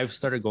 So I've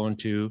started going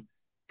to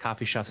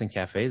coffee shops and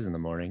cafes in the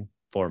morning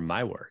for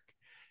my work.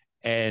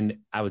 And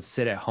I would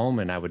sit at home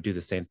and I would do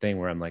the same thing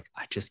where I'm like,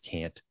 I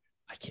can't,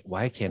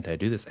 why can't I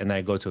do this? And then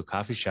I go to a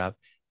coffee shop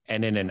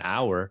and in an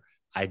hour,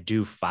 I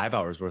do 5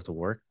 hours worth of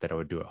work that I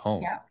would do at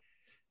home. Yeah.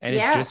 And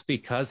it's Yeah. just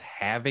because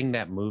having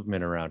that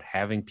movement around,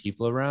 having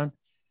people around,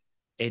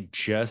 it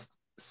just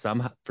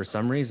for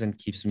some reason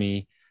keeps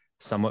me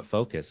somewhat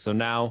focused. So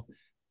now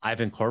I've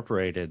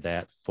incorporated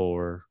that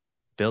for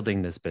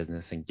building this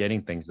business and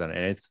getting things done.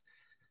 And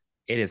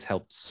it has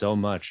helped so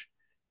much.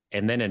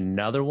 And then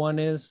another one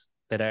is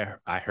that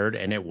I heard,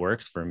 and it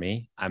works for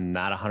me. I'm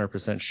not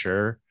 100%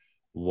 sure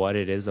what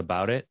it is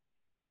about it,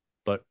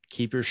 but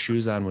keep your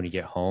shoes on when you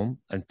get home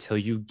until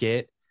you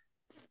get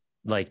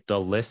like the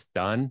list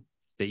done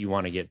that you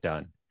want to get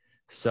done.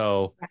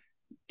 So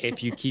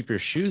if you keep your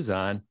shoes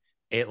on,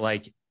 it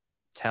like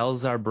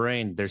tells our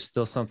brain there's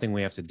still something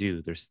we have to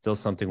do. There's still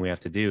something we have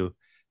to do.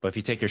 But if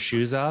you take your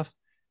shoes off,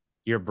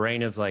 your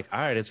brain is like, all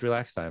right, it's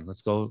relax time.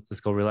 Let's go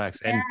relax.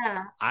 And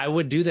Yeah. I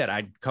would do that.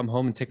 I'd come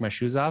home and take my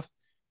shoes off.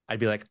 I'd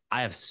be like,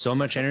 I have so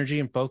much energy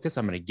and focus.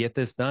 I'm going to get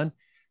this done.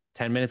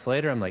 10 minutes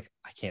later, I'm like,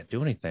 I can't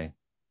do anything.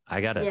 I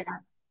gotta, Yeah.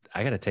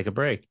 I gotta take a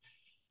break.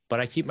 But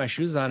I keep my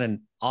shoes on and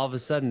all of a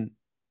sudden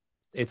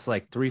it's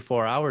like 3,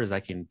 4 hours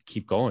I can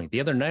keep going. The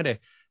other night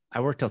I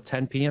worked till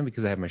 10 p.m.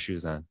 because I had my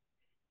shoes on.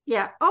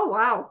 Yeah. Oh,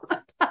 wow.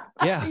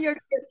 Yeah. You're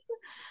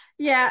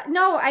Yeah,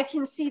 no, I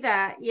can see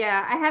that.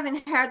 Yeah, I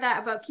haven't heard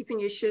that about keeping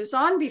your shoes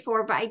on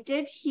before, but I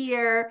did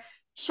hear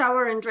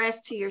shower and dress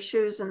to your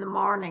shoes in the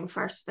morning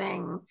first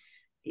thing.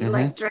 You Hmm.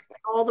 like dress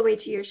all the way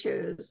to your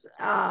shoes.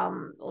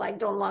 Like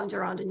don't lounge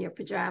around in your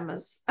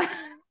pajamas.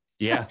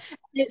 Yeah.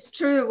 It's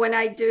true. When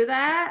I do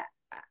that,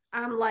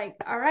 I'm like,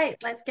 all right,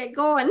 let's get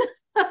going.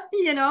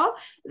 You know,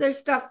 there's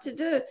stuff to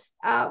do.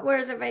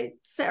 Whereas if I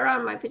sit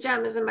around in my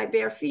pajamas and my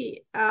bare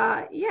feet,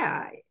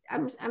 yeah,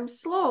 I'm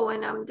slow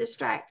and I'm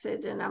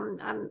distracted and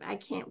I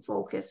can't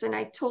focus. And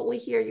I totally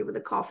hear you with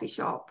the coffee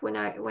shop. When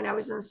I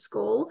was in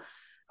school,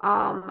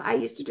 I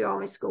used to do all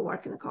my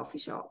schoolwork in the coffee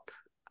shop.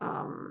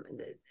 Um,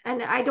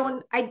 and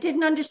I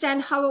didn't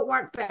understand how it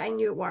worked, but I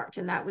knew it worked,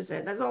 and that was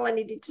it. That's all I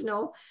needed to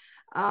know.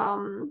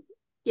 Um,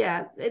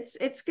 yeah,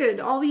 it's good.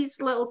 All these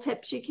little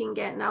tips you can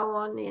get now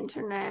on the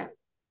internet,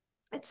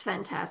 it's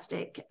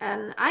fantastic.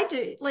 And I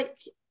do like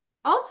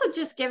also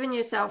just giving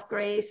yourself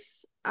grace,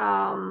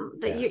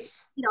 that Yes.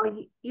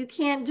 you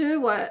can't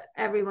do what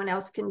everyone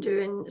else can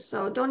do, and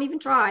so don't even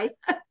try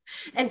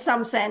in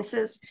some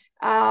senses.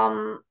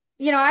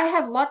 I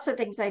have lots of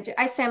things I do.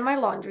 I send my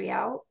laundry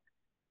out.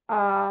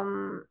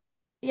 Um,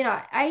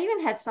 I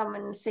even had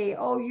someone say,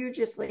 "Oh, you're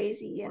just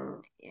lazy,"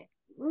 and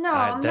no,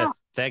 I'm That not.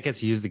 that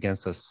gets used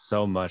against us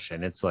so much,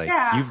 and it's like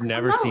Yeah, you've I'm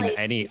never not seen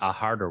lazy. a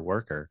harder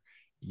worker.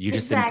 You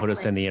just didn't put us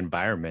Exactly. in the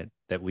environment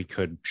that we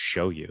could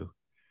show you.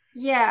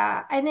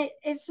 Yeah, and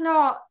it's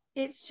not,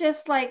 it's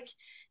just like,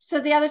 so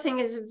the other thing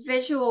is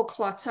visual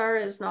clutter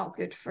is not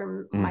good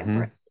for my brain.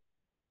 Hmm.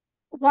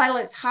 While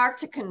it's hard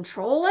to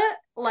control it,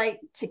 like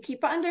to keep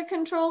it under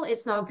control,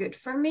 it's not good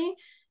for me.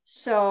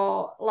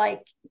 So,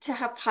 like, to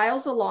have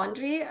piles of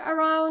laundry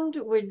around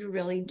would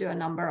really do a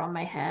number on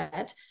my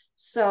head.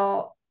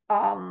 So,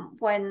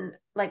 when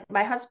like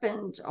my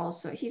husband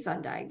also, he's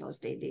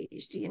undiagnosed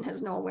ADHD and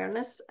has no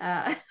awareness.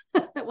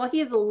 Well, he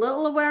has a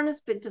little awareness,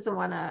 but doesn't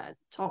want to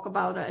talk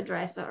about it,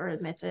 address it, or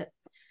admit it.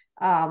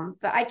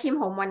 But I came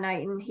home one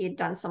night and he had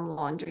done some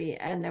laundry,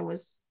 and there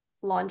was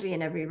laundry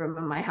in every room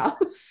in my house.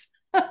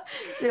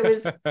 there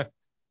was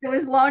there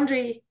was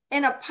laundry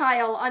in a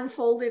pile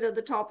unfolded at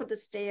the top of the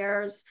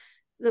stairs.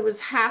 There was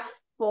half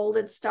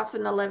folded stuff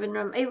in the living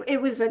room. It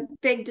was a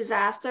big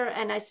disaster.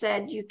 And I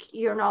said,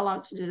 you're not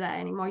allowed to do that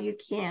anymore. You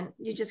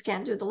just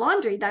can't do the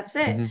laundry. That's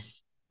it. Hmm.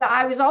 But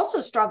I was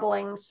also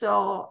struggling.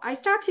 So I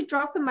started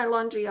dropping my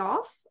laundry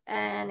off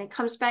and it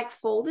comes back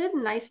folded,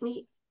 nice,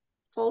 neat,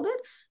 folded.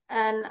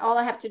 And all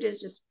I have to do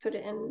is just put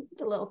it in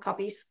the little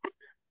cubbies.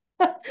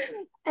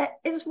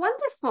 It's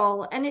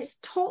wonderful and it's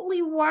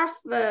totally worth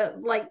the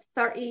like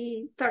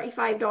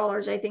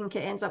 $35 I think it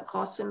ends up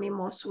costing me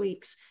most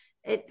weeks.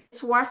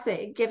 It's worth it.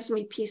 It gives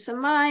me peace of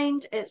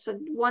mind. It's a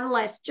one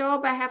less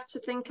job I have to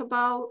think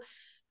about,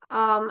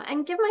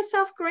 and give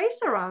myself grace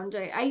around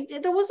it.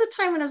 There was a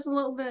time when I was a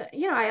little bit,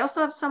 I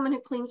also have someone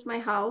who cleans my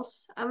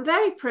house. I'm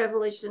very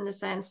privileged in the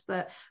sense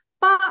that,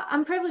 but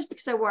I'm privileged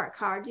because I work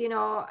hard.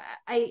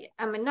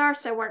 I'm a nurse.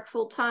 I work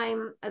full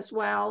time as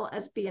well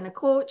as being a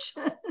coach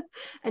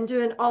and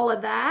doing all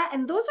of that.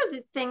 And those are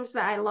the things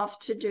that I love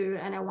to do,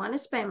 and I want to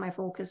spend my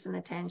focus and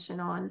attention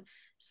on.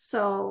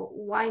 So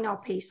why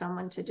not pay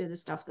someone to do the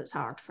stuff that's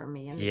hard for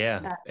me? And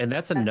Yeah, and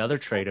that's that's another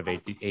trait of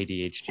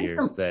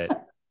ADHDers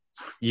that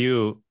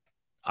you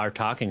are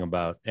talking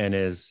about and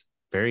is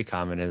very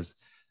common is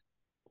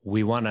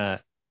we want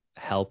to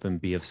help and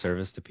be of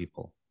service to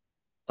people.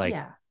 Like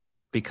yeah,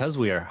 because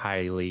we are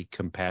highly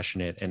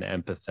compassionate and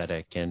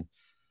empathetic and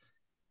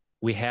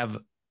we have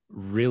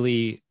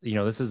really,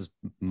 this is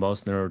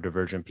most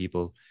neurodivergent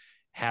people.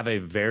 have a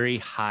very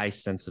high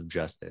sense of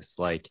justice,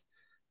 like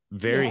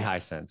very Yes. high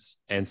sense.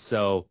 And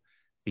so,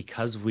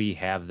 because we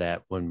have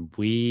that, when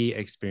we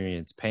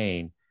experience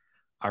pain,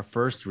 our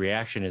first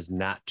reaction is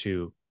not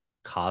to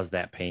cause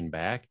that pain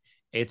back,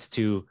 it's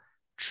to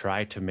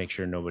try to make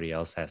sure nobody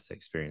else has to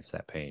experience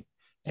that pain.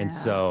 And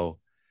Yeah. so,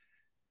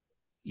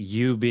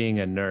 you being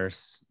a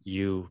nurse,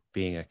 you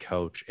being a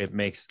coach, it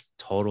makes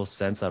total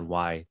sense on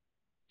why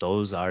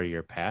those are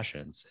your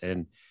passions.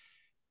 And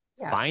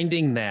Yeah.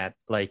 finding that,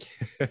 like,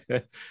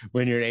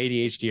 when you're an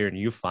ADHD and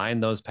you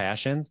find those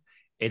passions,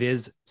 it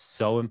is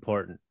so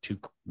important to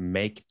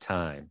make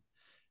time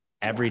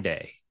every Yeah.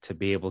 day to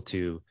be able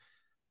to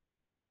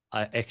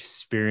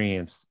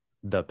experience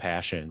the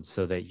passion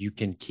so that you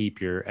can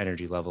keep your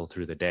energy level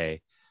through the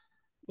day.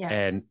 Yeah.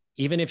 And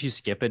even if you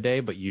skip a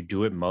day, but you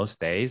do it most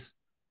days,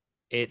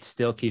 it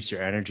still keeps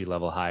your energy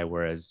level high.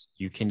 Whereas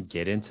you can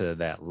get into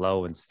that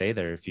low and stay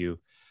there if you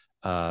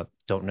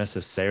don't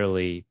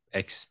necessarily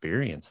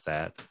experience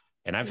that.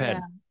 And I've Yeah.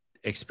 had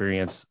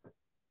experience,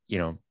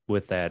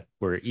 with that,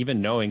 where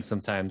even knowing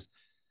sometimes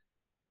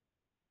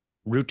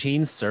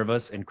routines serve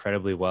us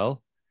incredibly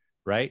well,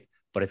 right?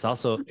 But it's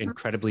also Mhm.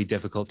 incredibly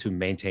difficult to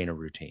maintain a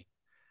routine.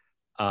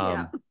 Yeah.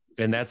 Um,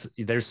 and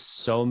there's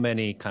so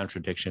many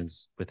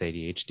contradictions with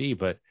ADHD,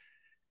 but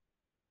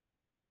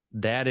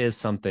that is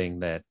something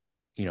that,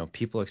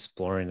 people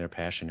exploring their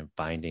passion and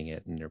finding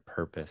it and their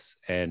purpose,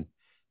 and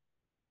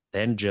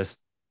then just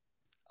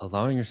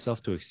allowing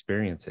yourself to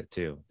experience it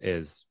too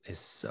is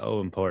so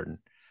important.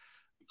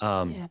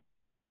 Um,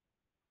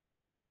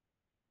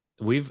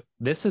 Yeah.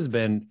 this has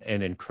been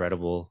an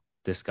incredible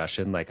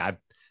discussion. Like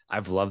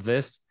I've loved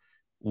this.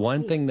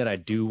 One Yeah. thing that I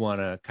do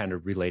want to kind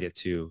of relate it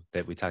to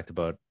that we talked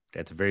about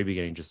at the very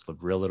beginning, just a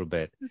real little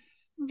bit,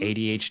 Mhm.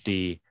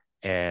 ADHD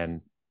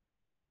and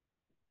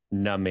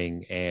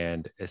numbing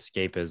and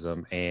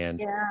escapism and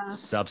Yeah.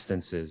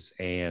 substances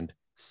and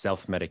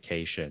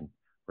self-medication,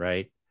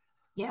 right?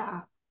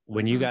 Yeah.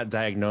 When you Mhm. got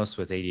diagnosed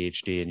with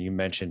ADHD and you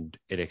mentioned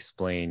it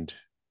explained,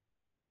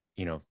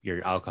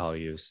 your alcohol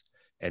use,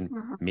 and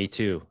Mhm. me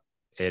too,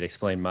 it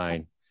explained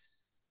mine.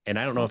 And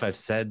I don't know Okay. if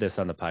I've said this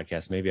on the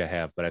podcast, maybe I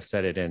have, but I've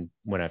said it in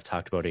when I've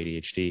talked about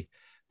ADHD.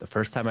 The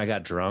first time I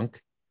got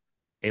drunk,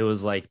 it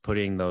was like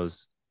putting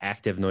those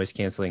active noise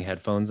canceling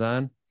headphones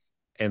on,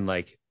 and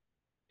like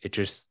it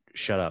just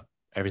shut up.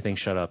 Everything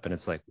shut up, and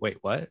it's like, wait,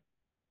 what?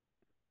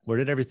 Where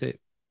did everything?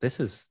 This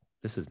is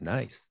this is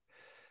nice.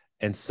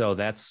 And so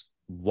that's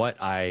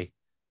what I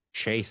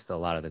chased a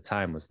lot of the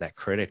time, was that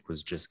critic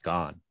was just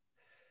gone.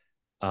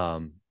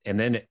 And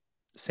then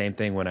same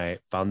thing when I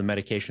found the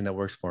medication that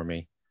works for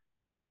me.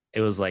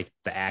 It was like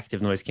the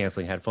active noise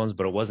canceling headphones,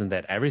 but it wasn't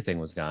that everything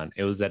was gone.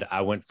 It was that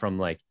I went from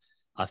like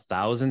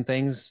 1,000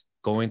 things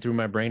going through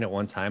my brain at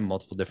one time,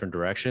 multiple different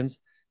directions,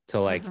 to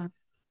like Mhm.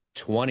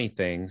 20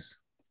 things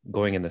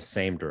going in the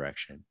same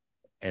direction.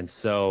 And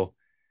so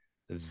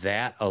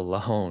that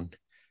alone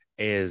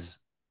is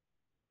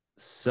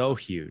so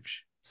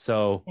huge.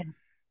 So Yeah.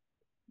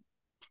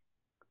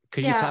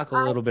 could you Yeah. talk a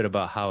little bit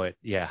about how it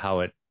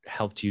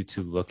helped you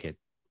to look at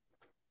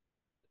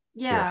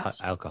your Yeah.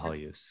 alcohol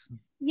use?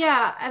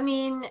 Yeah. I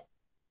mean,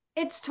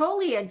 it's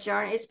totally a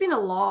journey. It's been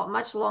a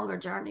much longer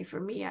journey for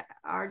me,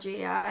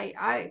 RJ.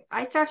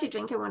 I started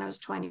drinking when I was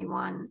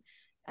 21,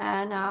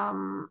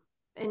 and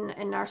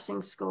in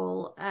nursing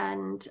school.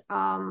 And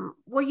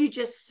what you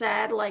just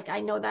said, like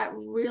I know that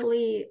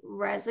really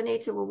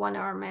resonated with one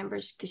of our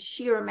members because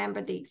she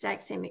remembered the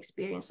exact same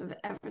experience of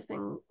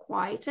everything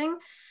quieting.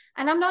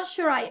 And I'm not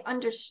sure I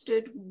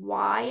understood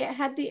why it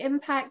had the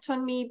impact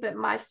on me, but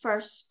my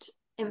first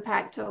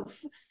impact of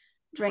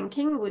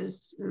drinking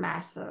was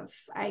massive.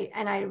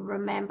 I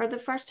remember the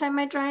first time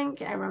I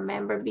drank. I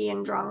remember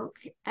being drunk,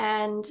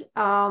 and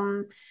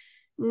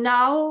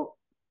now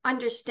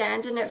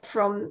understanding it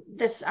from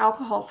this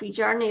alcohol-free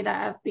journey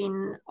that I've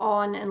been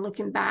on and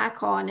looking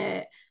back on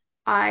it,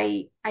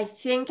 I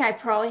think I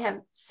probably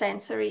have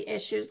sensory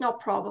issues. Not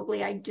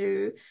probably, I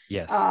do.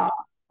 Yes, Uh,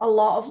 a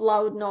lot of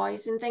loud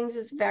noise and things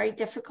is very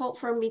difficult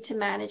for me to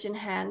manage and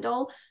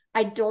handle.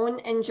 I don't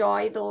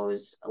enjoy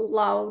those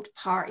loud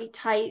party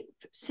type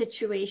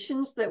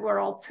situations that we're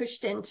all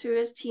pushed into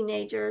as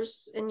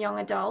teenagers and young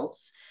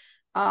adults.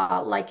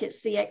 Like it's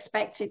the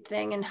expected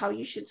thing and how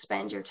you should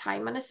spend your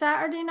time on a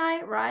Saturday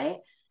night, right?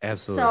 So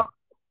absolutely.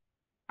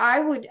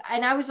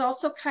 I was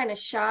also kind of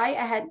shy.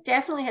 I had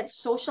definitely had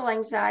social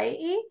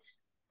anxiety.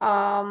 But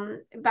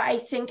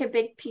I think a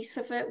big piece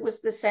of it was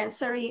the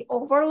sensory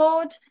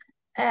overload.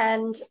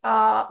 And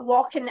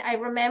I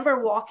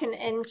remember walking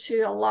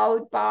into a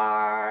loud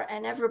bar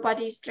and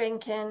everybody's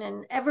drinking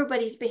and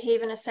everybody's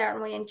behaving a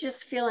certain way and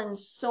just feeling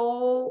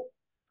so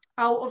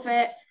out of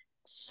it,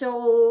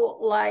 so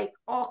like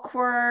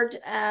awkward,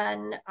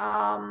 and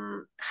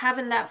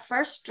having that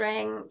first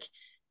drink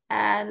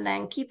and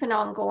then keeping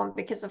on going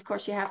because of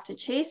course you have to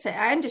chase it.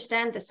 I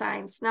understand the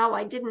science now,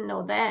 I didn't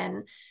know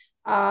then.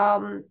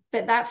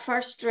 But that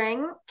first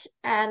drink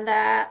and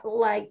that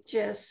like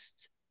just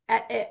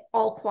it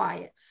all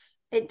quiets.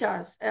 It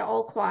does. It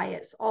all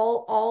quiets.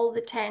 All the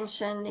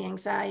tension, the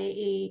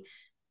anxiety,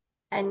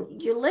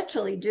 and you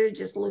literally do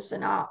just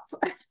loosen up.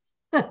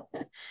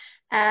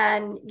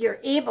 And you're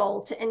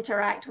able to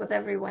interact with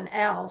everyone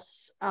else.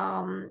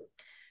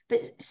 But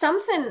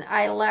something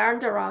I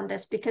learned around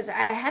this, because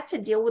I had to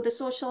deal with the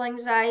social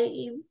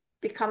anxiety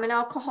becoming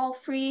alcohol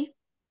free.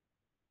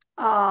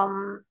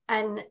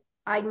 And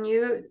I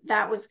knew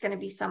that was going to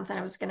be something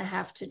I was going to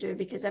have to do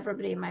because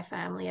everybody in my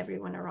family,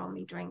 everyone around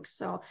me drinks.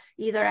 So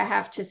either I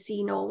have to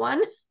see no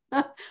one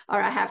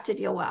or I have to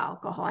deal with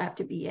alcohol. I have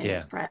to be in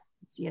its presence,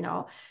 you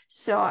know.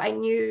 So I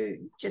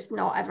knew just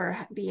not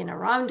ever being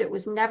around it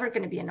was never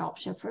going to be an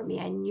option for me.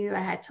 I knew I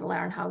had to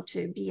learn how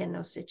to be in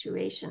those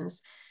situations.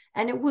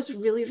 And it was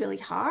really, really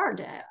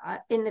hard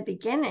in the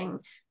beginning.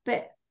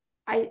 But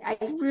I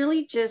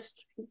really just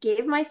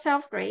gave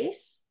myself grace,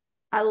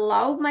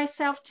 allowed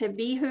myself to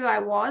be who I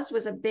was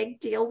a big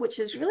deal, which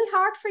is really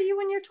hard for you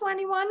when you're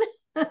 21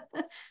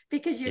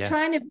 because you're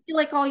trying to be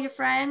like all your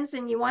friends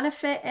and you want to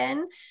fit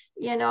in,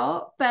 you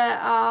know. But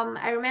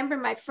I remember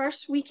my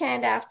first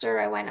weekend after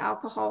I went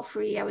alcohol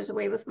free, I was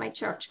away with my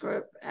church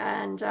group,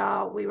 and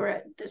we were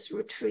at this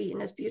retreat in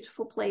this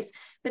beautiful place.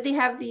 But they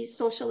have these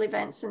social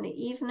events in the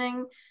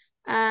evening.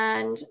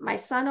 And my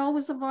son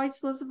always avoids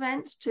those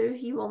events too.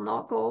 He will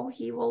not go.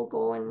 He will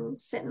go and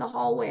sit in the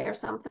hallway or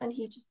something.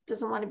 He just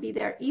doesn't want to be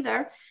there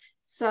either.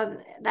 So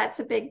that's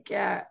a big,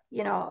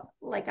 you know,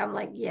 like I'm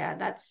like, yeah,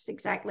 that's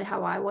exactly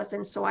how I was.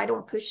 And so I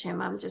don't push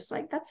him. I'm just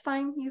like, that's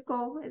fine. You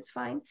go. It's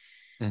fine.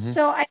 Mm-hmm.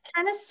 So I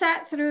kind of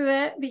sat through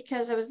it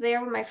because I was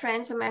there with my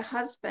friends and my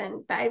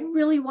husband. But I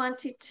really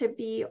wanted to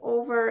be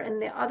over in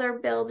the other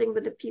building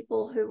with the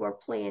people who were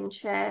playing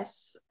chess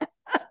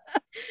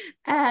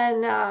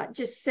and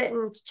just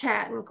sitting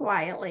chatting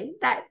quietly.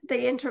 That the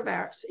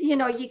introverts, you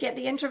know, you get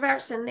the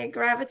introverts and they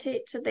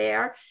gravitate to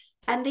there,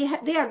 and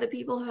they are the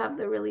people who have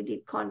the really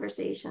deep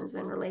conversations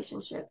and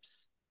relationships,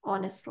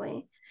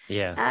 honestly.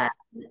 Yeah.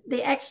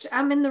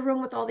 I'm in the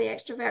room with all the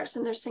extroverts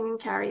and they're singing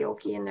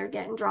karaoke and they're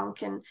getting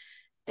drunk, and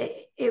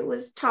it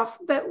was tough.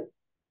 But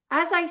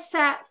as I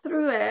sat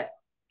through it,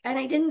 and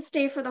I didn't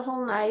stay for the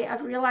whole night,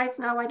 I've realized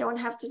now I don't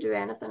have to do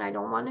anything I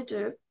don't want to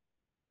do.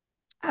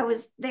 I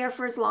was there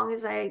for as long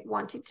as I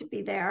wanted to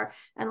be there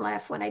and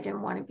left when I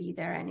didn't want to be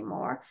there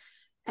anymore.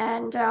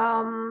 And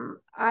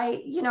I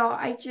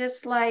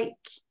just like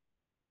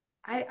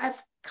I've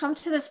come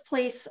to this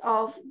place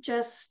of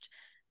just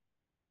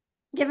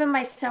giving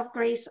myself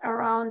grace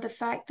around the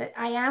fact that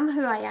I am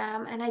who I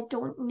am and I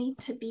don't need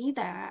to be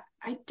that.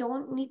 I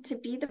don't need to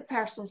be the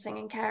person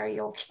singing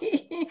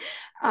karaoke.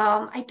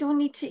 I don't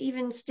need to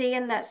even stay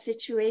in that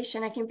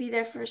situation. I can be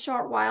there for a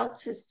short while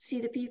to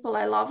see the people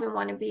I love and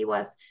want to be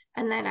with,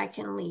 and then I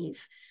can leave.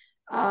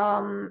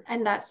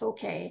 And that's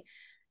okay.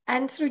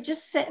 And through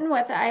just sitting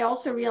with it, I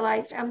also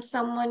realized I'm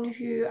someone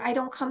who I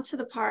don't come to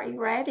the party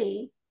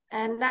ready.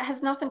 And that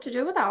has nothing to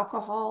do with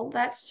alcohol.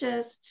 That's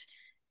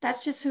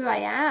just who I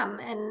am.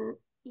 And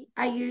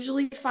I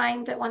usually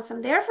find that once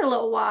I'm there for a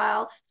little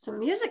while, some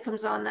music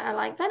comes on that I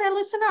like, then I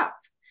loosen up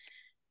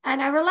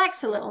and I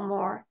relax a little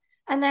more.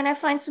 And then I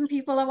find some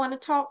people I want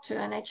to talk to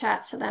and I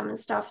chat to them and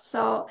stuff.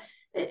 So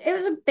it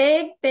was a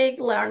big, big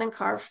learning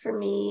curve for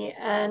me.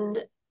 And,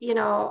 you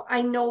know,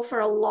 I know for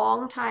a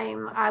long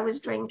time I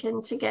was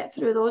drinking to get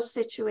through those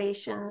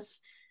situations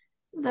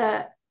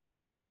that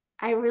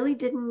I really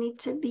didn't need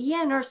to be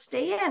in or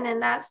stay in.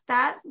 And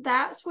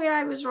that's where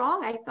I was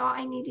wrong. I thought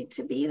I needed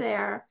to be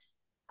there.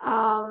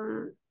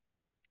 Um,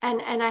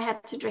 and I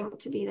had to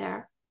drink to be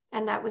there.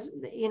 And that was,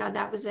 you know,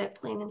 that was it,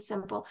 plain and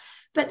simple.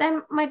 But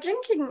then my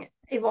drinking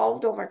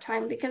evolved over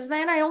time because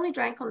then I only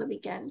drank on the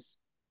weekends.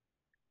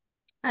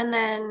 And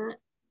then,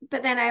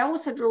 but then I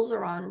always had rules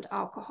around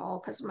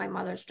alcohol because my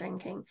mother's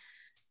drinking.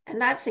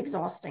 And that's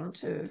exhausting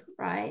too,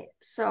 right?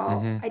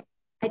 So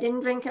I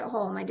didn't drink at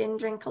home. I didn't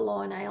drink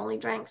alone. I only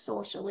drank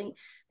socially.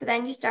 But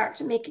then you start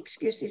to make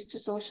excuses to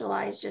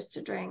socialize just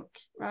to drink,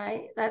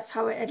 right? That's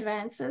how it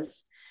advances.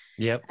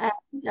 Yep. And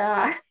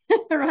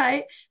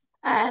right.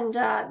 And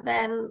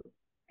then,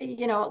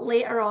 you know,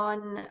 later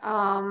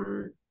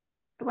on,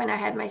 when I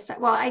had my son,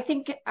 well, I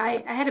think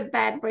I had a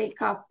bad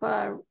breakup.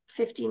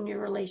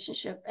 15-year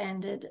relationship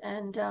ended,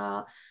 and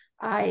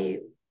I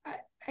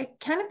I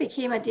kind of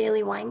became a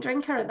daily wine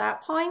drinker at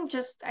that point.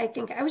 Just I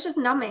think I was just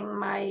numbing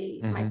my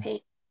pain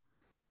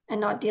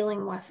and not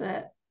dealing with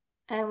it.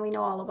 And we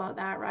know all about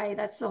that, right?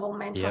 That's the whole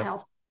mental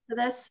health to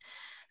this.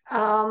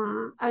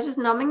 I was just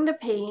numbing the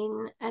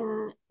pain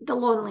and the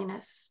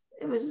loneliness.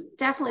 It was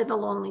definitely the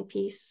lonely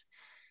piece.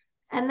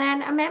 And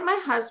then I met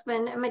my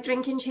husband and my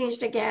drinking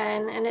changed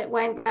again and it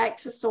went back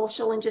to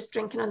social and just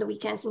drinking on the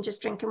weekends and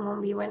just drinking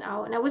when we went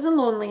out. And I wasn't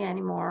lonely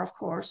anymore, of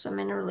course. I'm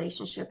in a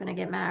relationship and I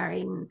get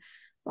married and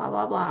blah,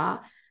 blah, blah.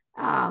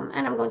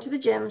 And I'm going to the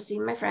gym,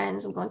 seeing my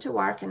friends, I'm going to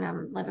work and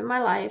I'm living my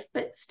life.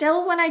 But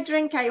still when I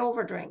drink, I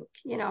overdrink.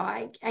 You know,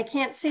 I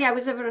can't say I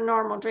was ever a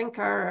normal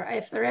drinker.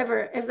 If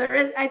there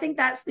is, I think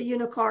that's the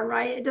unicorn,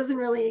 right? It doesn't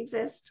really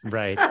exist.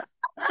 Right.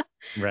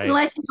 Right.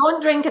 Unless you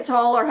don't drink at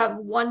all or have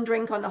one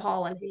drink on the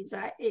holidays,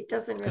 it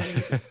doesn't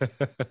really.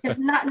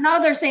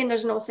 Now they're saying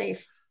there's no safe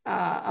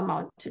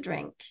amount to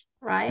drink,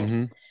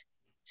 right?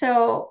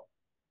 So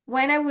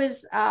when I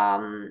was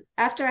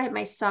after I had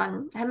my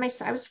son,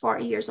 I was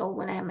 40 years old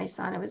when I had my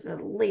son. I was a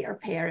later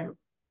parent.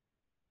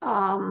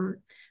 Um,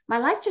 my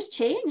life just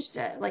changed,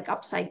 like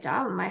upside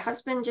down. My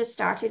husband just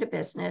started a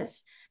business.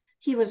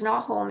 He was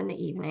not home in the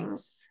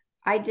evenings.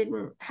 I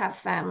didn't have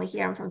family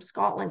here. I'm from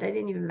Scotland. I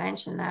didn't even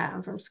mention that.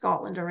 I'm from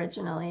Scotland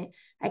originally.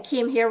 I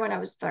came here when I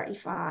was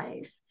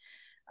 35.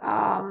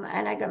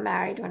 And I got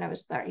married when I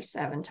was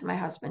 37 to my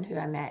husband, who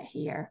I met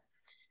here.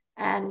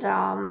 And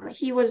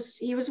he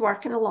was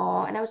working a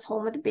lot, and I was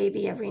home with the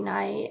baby every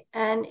night,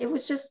 and it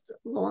was just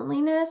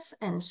loneliness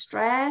and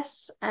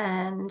stress,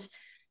 and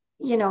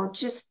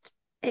just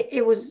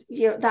it was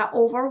that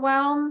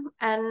overwhelm.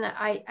 And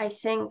I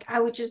think I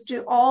would just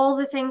do all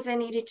the things I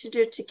needed to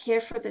do to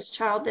care for this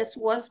child. This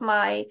was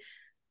my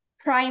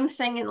prime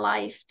thing in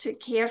life, to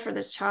care for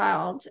this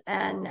child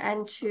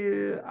and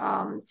to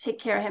take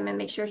care of him and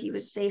make sure he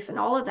was safe and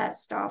all of that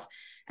stuff.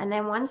 And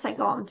then once I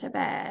got him to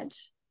bed,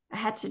 I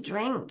had to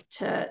drink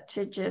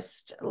to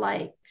just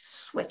like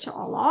switch it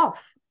all off.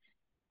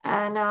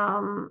 And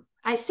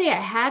I say I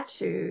had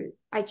to,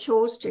 I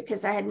chose to,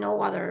 because I had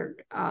no other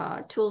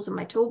tools in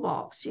my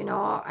toolbox.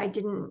 I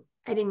didn't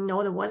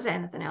know there was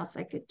anything else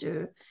I could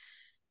do.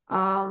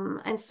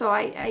 And so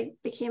I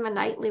became a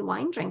nightly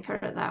wine drinker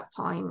at that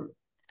point.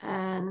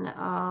 And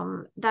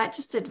that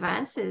just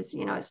advances.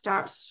 It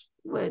starts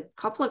with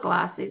a couple of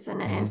glasses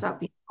and it ends Hmm. up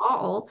being a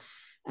bottle,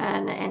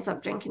 and it ends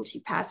up drinking till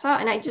you pass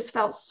out. And I just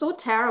felt so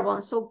terrible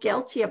and so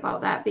guilty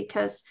about that,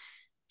 because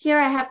here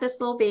I have this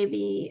little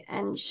baby,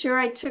 and sure,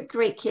 I took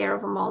great care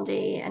of him all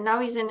day, and now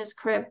he's in his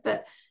crib,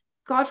 but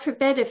God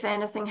forbid if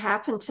anything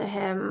happened to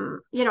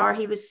him, or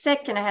he was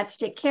sick and I had to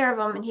take care of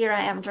him, and here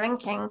I am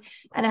drinking,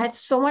 and I had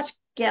so much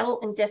guilt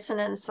and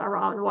dissonance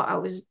around what I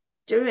was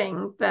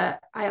doing, but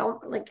I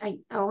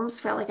almost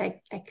felt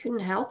like I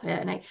couldn't help it,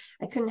 and I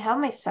couldn't help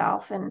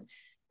myself. And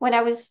when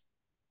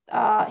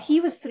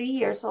he was 3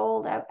 years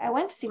old, I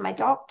went to see my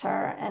doctor,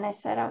 and I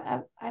said,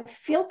 I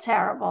feel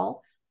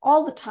terrible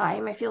all the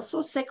time. I feel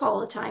so sick all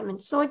the time and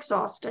so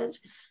exhausted.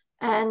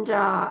 And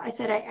I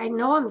said, I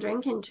know I'm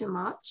drinking too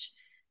much,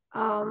 but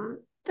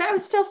I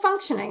was still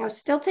functioning. I was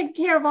still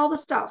taking care of all the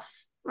stuff,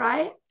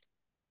 right?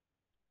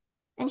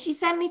 And she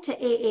sent me to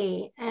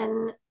AA.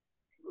 And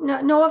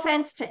no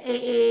offense to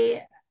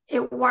AA,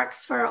 it works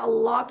for a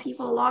lot of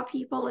people. A lot of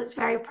people, it's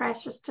very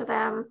precious to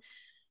them.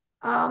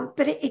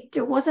 But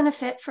it wasn't a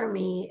fit for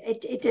me.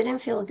 It didn't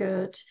feel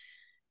good.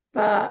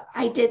 But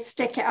I did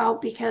stick it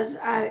out because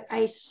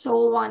I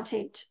so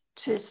wanted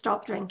to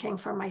stop drinking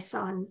for my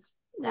son.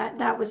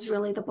 That was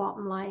really the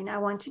bottom line. I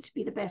wanted to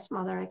be the best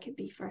mother I could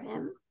be for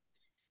him.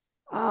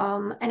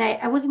 And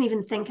I wasn't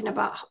even thinking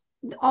about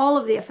all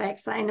of the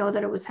effects that I know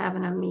that it was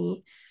having on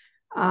me.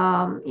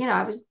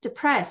 I was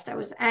depressed, I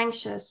was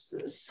anxious,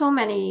 so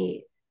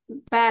many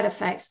bad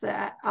effects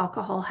that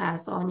alcohol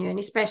has on you, and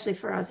especially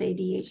for us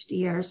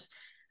ADHDers.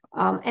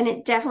 And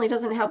it definitely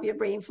doesn't help your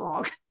brain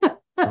fog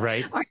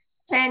Right. or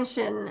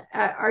tension,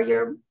 or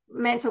your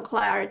mental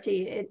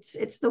clarity.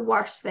 It's the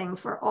worst thing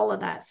for all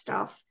of that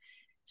stuff.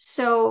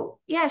 So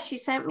yeah, she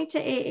sent me to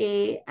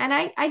AA, and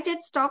I did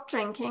stop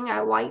drinking.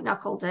 I white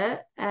knuckled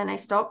it, and I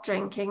stopped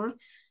drinking.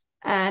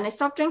 And I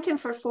stopped drinking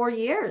for 4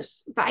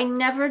 years, but I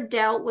never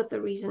dealt with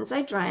the reasons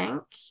I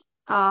drank.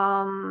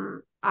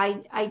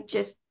 I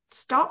just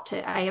stopped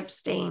it. I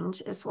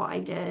abstained, is what I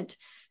did.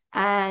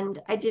 And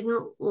I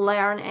didn't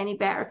learn any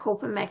better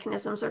coping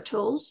mechanisms or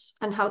tools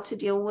and how to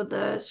deal with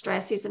the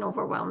stresses and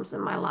overwhelms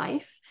in my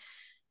life.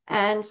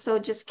 And so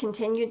just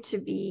continued to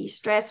be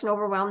stressed and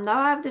overwhelmed.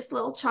 Now I have this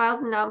little child,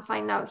 and now I'm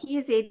finding out he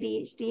has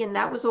ADHD, and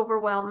that was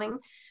overwhelming.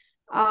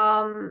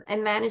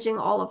 And managing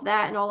all of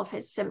that and all of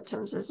his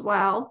symptoms as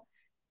well.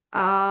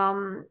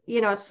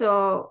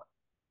 So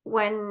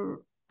when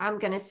I'm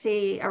going to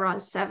say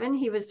around 7,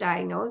 he was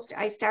diagnosed,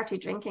 I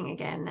started drinking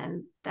again.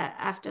 And that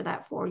after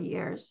that 4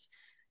 years,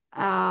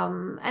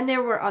 and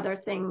there were other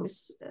things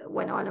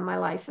went on in my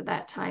life at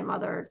that time,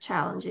 other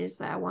challenges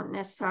that I won't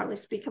necessarily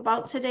speak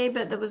about today,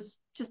 but there was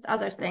just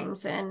other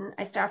things, and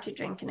I started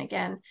drinking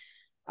again.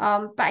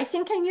 But I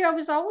think I knew I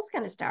was always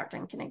going to start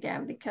drinking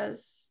again,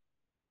 because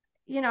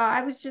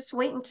I was just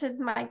waiting till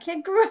my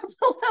kid grew up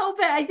a little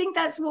bit. I think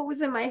that's what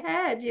was in my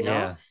head,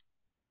 Yeah.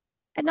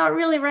 and not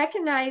really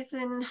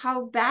recognizing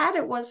how bad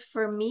it was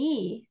for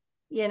me.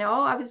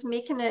 I was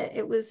making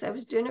I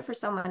was doing it for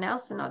someone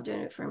else and not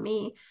doing it for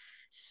me.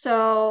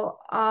 So,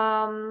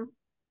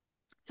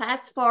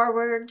 fast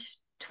forward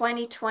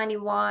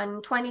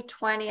 2021,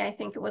 2020, I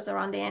think it was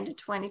around the end of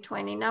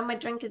 2020. Now my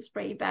drinking's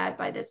pretty bad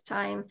by this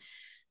time.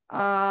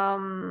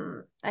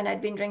 And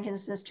I'd been drinking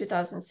since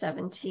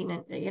 2017,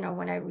 and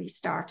when I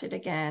restarted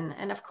again.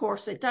 And of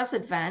course it does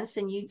advance,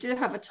 and you do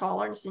have a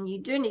tolerance, and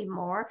you do need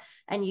more,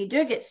 and you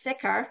do get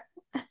sicker.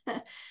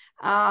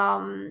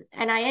 And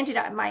I ended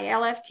up, my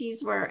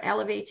LFTs were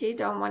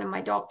elevated on one of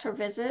my doctor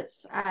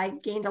visits. I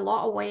gained a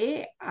lot of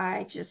weight.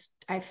 I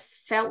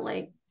felt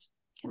like,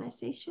 can I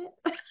say shit?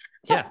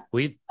 Yeah.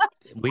 We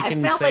I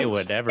can felt say like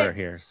whatever shit.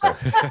 here. So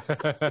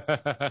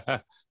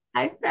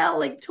I felt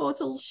like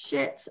total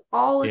shit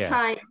all the yeah.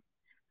 time.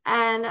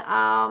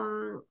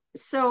 And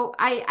so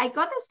I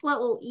got this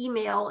little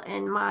email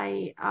in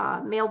my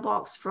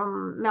mailbox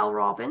from Mel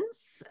Robbins.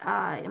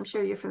 I'm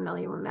sure you're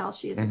familiar with Mel.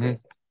 She is a Mm-hmm. great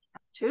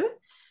too.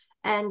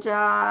 And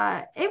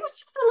it was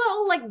just a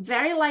little like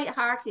very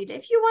light-hearted.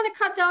 If you want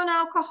to cut down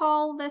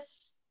alcohol this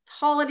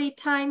holiday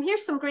time,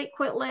 here's some great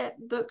quit lit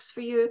books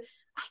for you.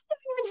 I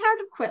never even heard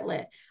of quit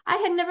lit. I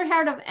had never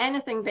heard of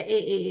anything but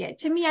AA.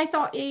 To me, I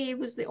thought AA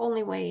was the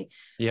only way.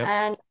 Yep.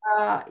 And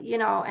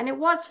and it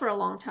was for a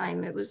long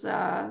time. It was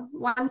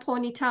one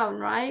pony town,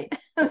 right?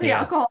 The Yeah.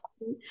 alcohol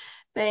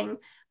thing.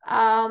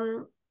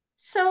 Um,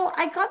 so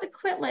I got the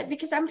quitlet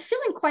because I'm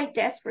feeling quite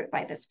desperate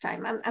by this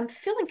time. I'm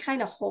feeling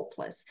kind of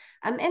hopeless.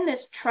 I'm in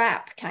this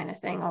trap kind of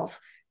thing of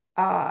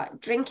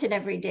drinking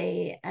every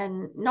day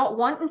and not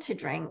wanting to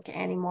drink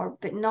anymore,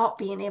 but not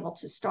being able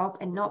to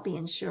stop and not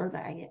being sure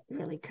that I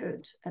really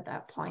could at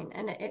that point.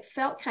 And it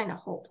felt kind of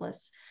hopeless.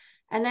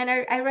 And then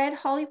I read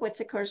Holly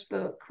Whitaker's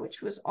book,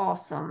 which was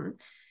awesome.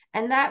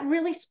 And that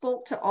really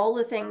spoke to all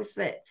the things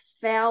that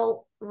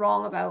felt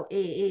wrong about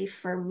AA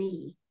for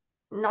me.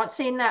 Not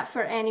saying that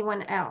for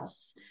anyone else,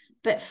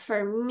 but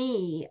for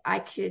me, I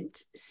could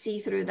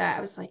see through that.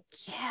 I was like,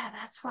 yeah,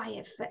 that's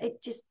why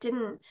it just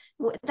didn't.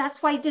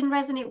 That's why it didn't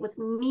resonate with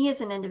me as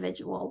an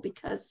individual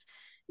because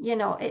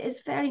it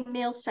is very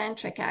male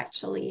centric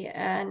actually,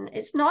 and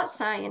it's not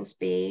science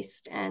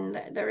based, and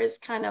there is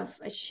kind of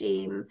a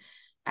shame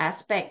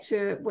aspect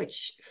to it,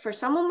 which for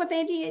someone with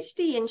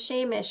ADHD and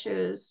shame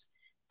issues,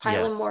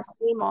 piling Yes. more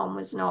shame on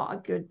was not a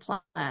good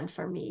plan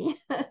for me.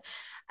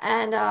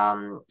 And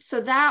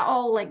so that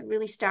all like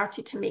really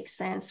started to make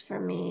sense for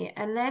me.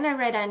 And then I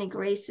read Annie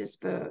Grace's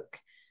book,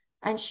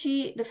 and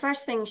the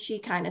first thing she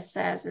kind of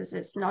says is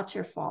it's not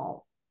your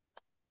fault.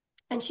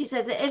 And she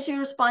says it is your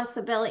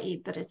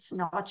responsibility, but it's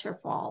not your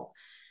fault.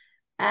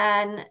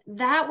 And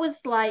that was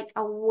like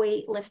a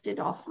weight lifted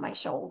off my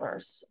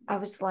shoulders. I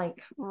was like,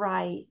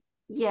 right,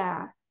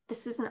 yeah,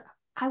 this isn't,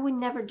 I would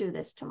never do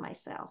this to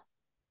myself,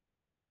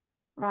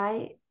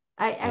 right?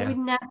 I Yeah. would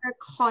never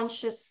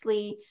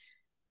consciously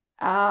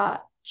uh,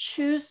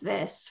 choose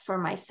this for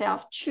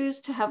myself, choose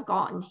to have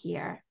gotten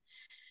here.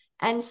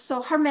 And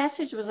so her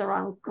message was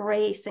around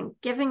grace and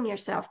giving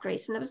yourself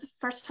grace. And it was the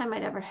first time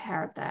I'd ever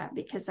heard that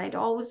because I'd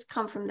always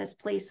come from this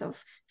place of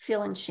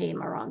feeling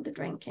shame around the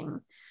drinking.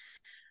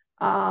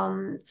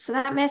 So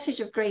that message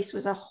of grace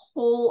was a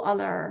whole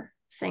other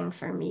thing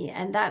for me.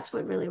 And that's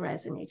what really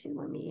resonated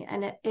with me.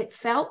 And it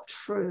felt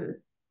true,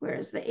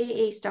 whereas the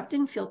AA stuff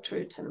didn't feel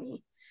true to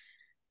me.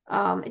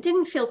 It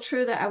didn't feel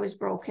true that I was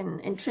broken,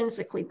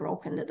 intrinsically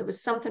broken, that there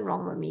was something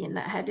wrong with me and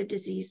that I had a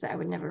disease that I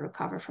would never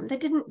recover from.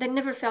 That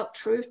never felt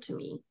true to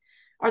me,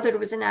 or that it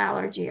was an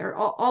allergy or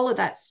all of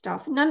that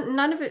stuff.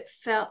 None of it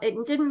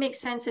didn't make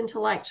sense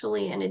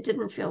intellectually and it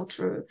didn't feel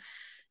true.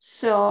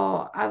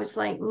 So I was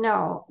like,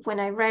 no, when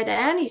I read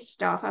Annie's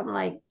stuff, I'm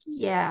like,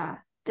 yeah,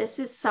 this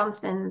is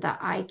something that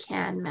I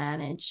can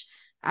manage.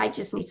 I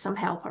just need some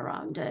help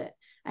around it.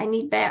 I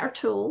need better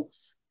tools.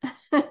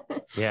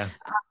 Yeah.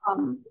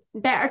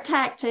 Better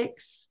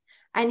tactics.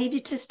 I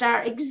needed to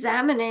start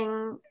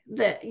examining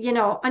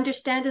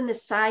understanding the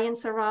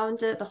science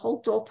around it, the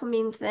whole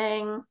dopamine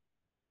thing,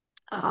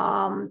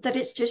 that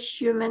it's just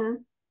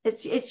human.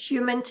 It's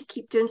human to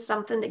keep doing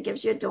something that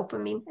gives you a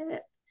dopamine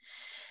hit.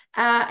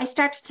 I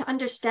started to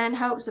understand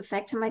how it was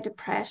affecting my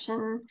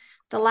depression,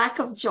 the lack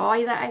of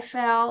joy that I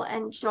felt,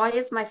 and joy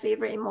is my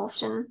favorite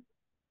emotion,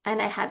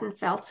 and I hadn't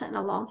felt it in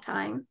a long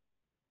time.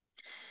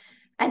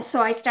 And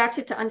so I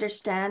started to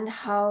understand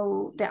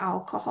how the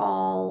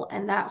alcohol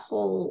and that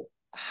whole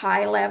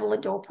high level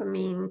of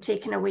dopamine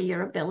taking away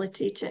your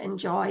ability to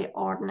enjoy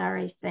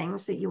ordinary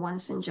things that you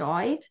once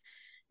enjoyed.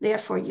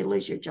 Therefore, you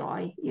lose your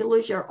joy, you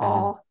lose your Mm-hmm.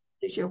 awe,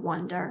 you lose your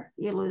wonder,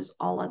 you lose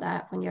all of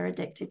that when you're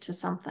addicted to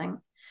something.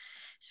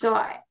 So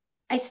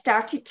I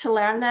started to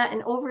learn that,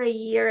 and over a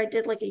year, I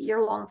did like a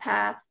year-long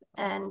path,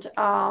 and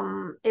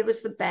it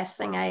was the best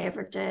thing I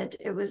ever did.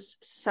 It was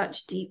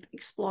such deep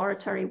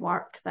exploratory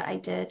work that I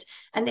did,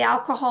 and the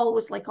alcohol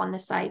was like on the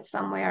side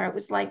somewhere. It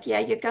was like, yeah,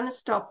 you're gonna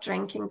stop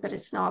drinking, but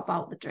it's not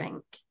about the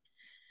drink.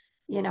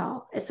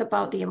 It's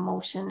about the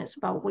emotion. It's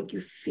about what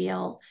you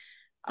feel.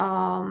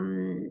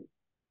 Um,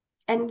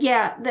 and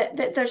yeah,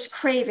 there's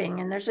craving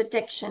and there's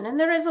addiction and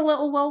there is a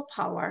little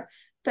willpower.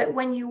 But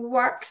when you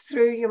work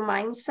through your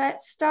mindset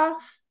stuff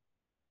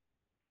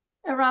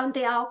around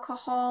the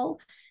alcohol,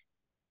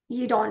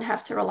 you don't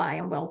have to rely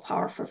on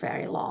willpower for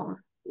very long,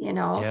 you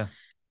know, Yeah.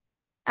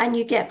 and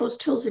you get those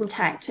tools and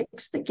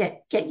tactics that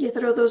get you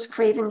through those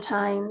craving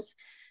times.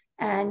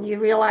 And you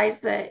realize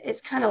that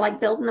it's kind of like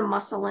building a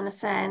muscle in a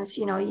sense,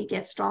 you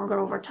get stronger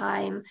over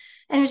time.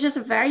 And it's just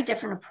a very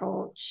different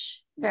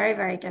approach, very,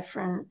 very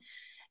different.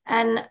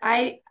 And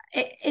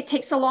it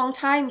takes a long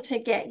time to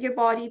get your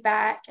body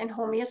back in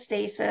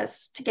homeostasis,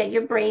 to get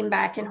your brain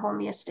back in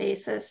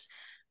homeostasis.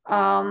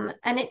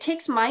 And it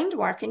takes mind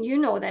work, and you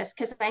know this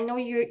because I know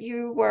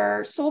you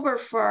were sober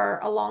for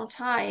a long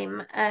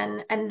time,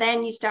 and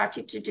then you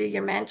started to do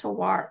your mental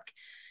work.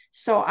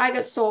 So I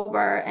got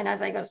sober, and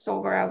as I got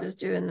sober, I was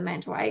doing the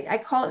mental.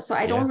 I call it, so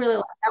I Yeah. don't really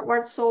like that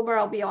word sober,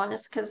 I'll be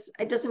honest, because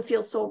it doesn't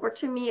feel sober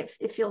to me.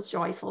 It feels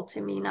joyful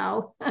to me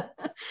now.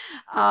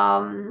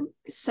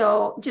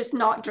 So just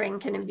not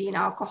drinking and being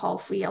alcohol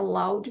free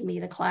allowed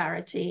me the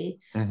clarity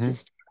to Hmm.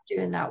 start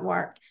doing that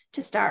work,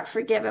 to start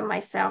forgiving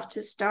myself,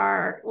 to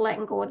start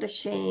letting go of the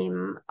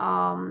shame,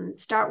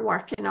 start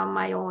working on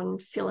my own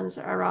feelings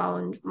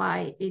around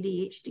my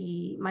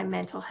ADHD, my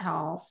mental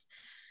health,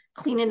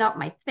 cleaning up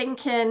my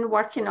thinking,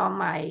 working on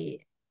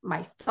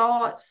my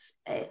thoughts.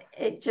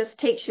 It just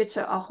takes you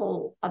to a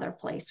whole other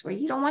place where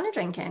you don't want to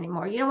drink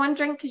anymore. You don't want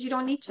to drink because you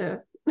don't need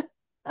to.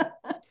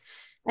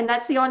 And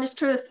that's the honest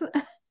truth.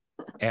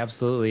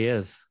 Absolutely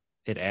is.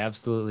 It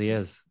absolutely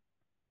is.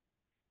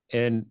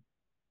 And,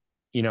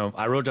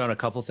 I wrote down a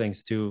couple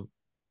things too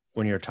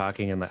when you're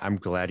talking, and I'm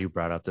glad you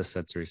brought up the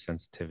sensory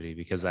sensitivity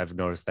because I've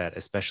noticed that,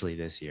 especially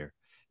this year.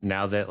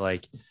 Now that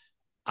like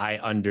I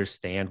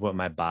understand what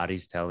my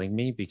body's telling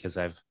me because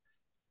I've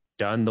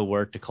done the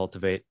work to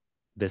cultivate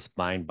this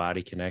mind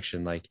body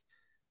connection, like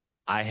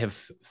I have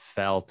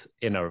felt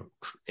in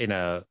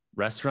a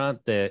restaurant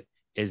that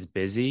is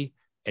busy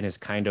and is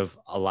kind of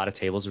a lot of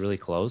tables really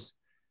close.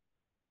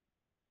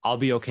 I'll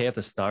be okay at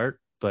the start,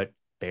 but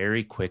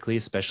very quickly,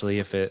 especially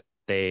if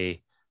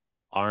they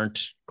aren't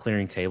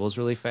clearing tables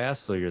really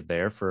fast, so you're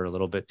there for a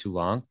little bit too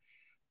long,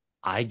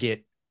 I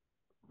get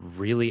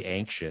really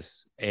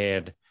anxious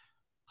and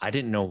I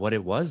didn't know what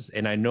it was.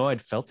 And I know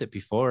I'd felt it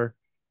before.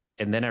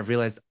 And then I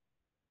realized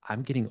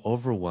I'm getting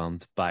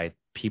overwhelmed by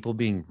people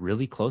being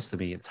really close to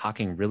me and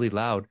talking really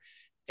loud.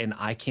 And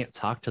I can't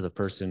talk to the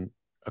person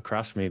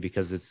across from me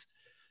because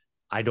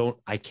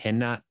I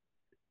cannot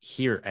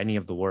hear any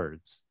of the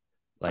words.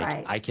 Like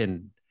Right. I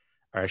can,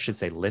 or I should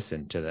say,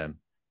 listen to them.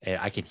 And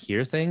I can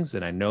hear things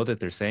and I know that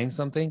they're saying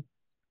something.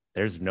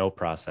 There's no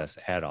process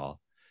at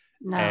all.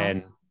 No.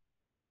 And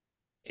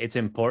it's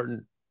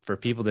important for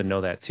people to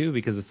know that too,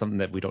 because it's something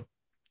that we don't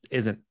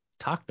isn't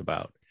talked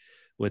about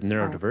with Right.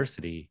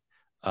 neurodiversity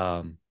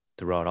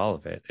throughout all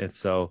of it. And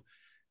so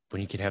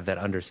when you can have that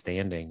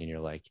understanding and you're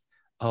like,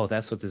 oh,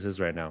 that's what this is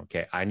right now.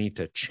 Okay, I need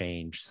to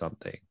change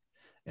something.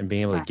 And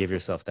being able to Right. give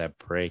yourself that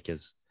break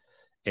is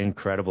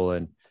incredible.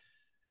 And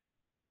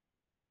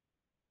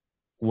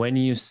when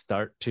you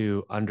start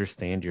to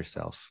understand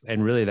yourself,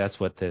 and really that's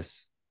what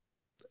this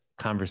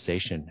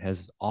conversation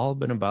has all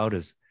been about,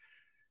 is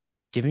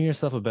giving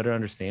yourself a better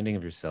understanding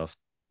of yourself.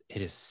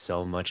 It is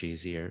so much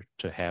easier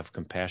to have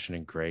compassion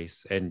and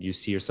grace, and you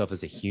see yourself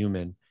as a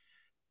human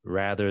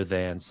rather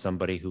than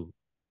somebody who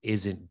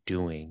isn't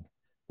doing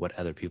what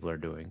other people are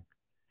doing.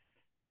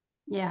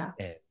 Yeah.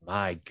 And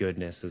my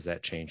goodness, does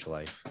that change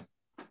life?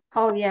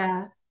 Oh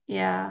yeah.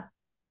 Yeah.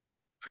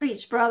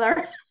 Preach,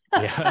 brother.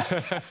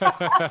 Yeah.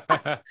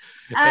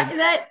 And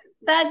That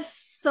that's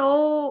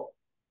so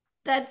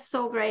that's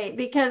so great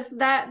because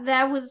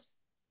that was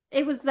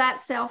it was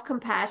that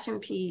self-compassion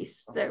piece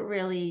that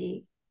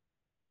really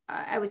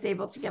I was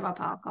able to give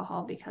up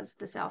alcohol because of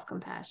the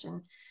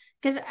self-compassion.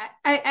 Because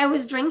I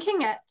was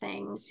drinking at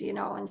things,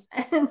 and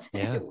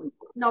yeah,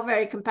 not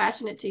very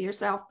compassionate to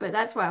yourself, but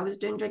that's why I was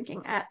doing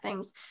drinking at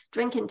things,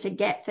 drinking to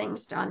get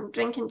things done,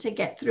 drinking to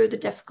get through the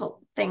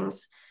difficult things,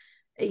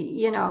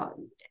 you know,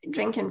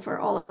 drinking for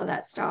all of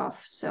that stuff.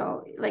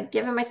 So like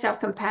giving myself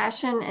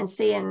compassion and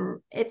saying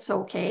it's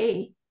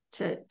okay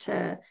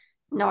to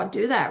not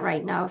do that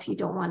right now if you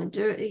don't want to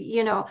do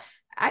it.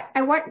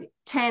 I work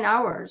 10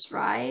 hours,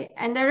 right?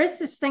 And there is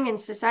this thing in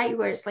society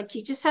where it's like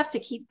you just have to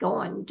keep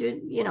going.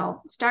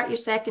 Start your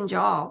second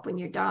job when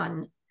you're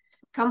done.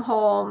 Come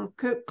home,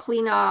 cook,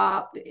 clean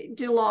up,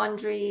 do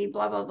laundry,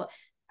 blah, blah, blah.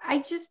 I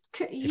just,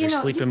 if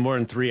you're sleeping more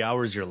than 3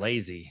 hours, you're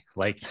lazy.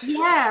 Like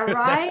yeah, that's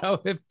right. how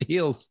it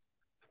feels.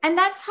 And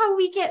that's how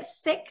we get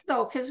sick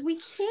though, because we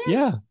can't,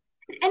 Yeah,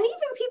 and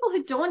even people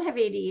who don't have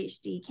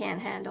ADHD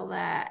can't handle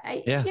that.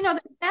 yeah. They're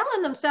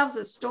telling themselves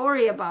a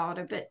story about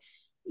it, but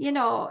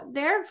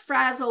they're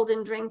frazzled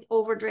and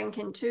over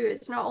drinking too.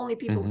 It's not only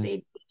people with Hmm.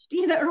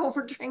 ADHD that are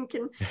over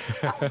drinking.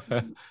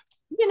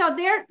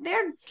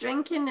 They're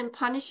drinking and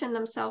punishing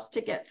themselves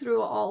to get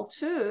through it all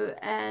too.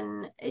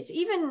 And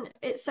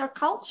it's our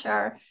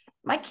culture.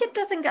 My kid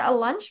doesn't get a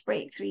lunch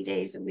break 3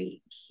 days a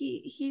week.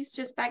 He's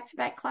just back to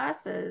back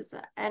classes.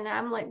 And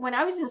I'm like, when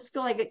I was in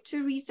school, I got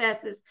two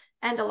recesses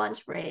and a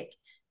lunch break.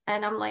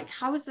 And I'm like,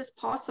 how is this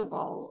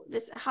possible?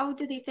 How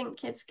do they think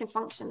kids can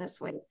function this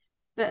way?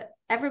 But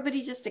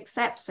everybody just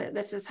accepts it.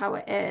 This is how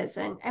it is.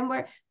 And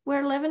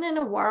we're living in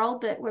a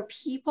world where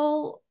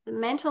people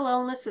mental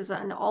illness is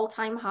at an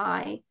all-time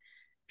high.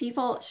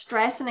 People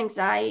stress and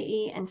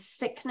anxiety and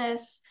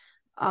sickness,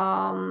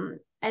 and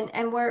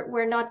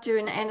we're not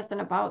doing anything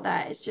about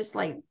that. It's just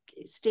like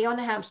stay on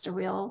the hamster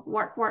wheel,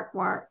 work, work,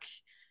 work,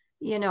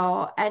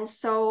 and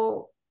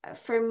so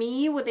for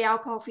me with the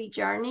alcohol free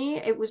journey,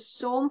 it was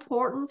so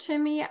important to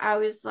me. I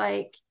was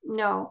like,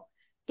 no,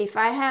 if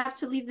I have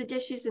to leave the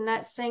dishes in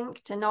that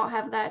sink to not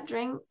have that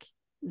drink,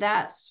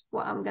 that's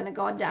what I'm gonna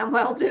goddamn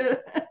well do.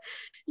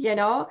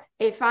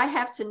 If I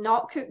have to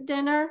not cook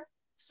dinner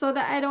so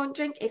that I don't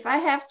drink. If I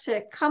have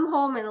to come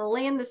home and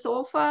lay in the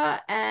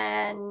sofa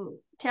and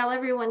tell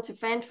everyone to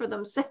fend for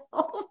themselves,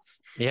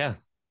 Yeah.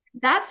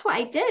 that's what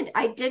I did.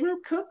 I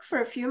didn't cook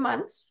for a few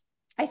months.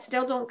 I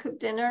still don't cook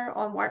dinner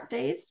on work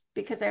days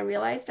because I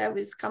realized I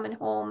was coming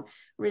home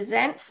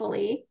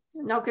resentfully,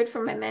 not good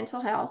for my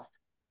mental health,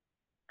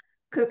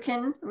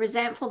 cooking,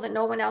 resentful that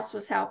no one else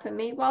was helping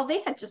me. Well,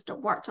 they had just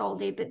worked all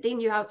day, but they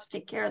knew how to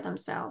take care of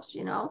themselves,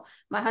 you know.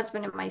 My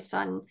husband and my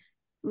son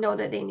know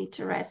that they need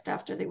to rest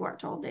after they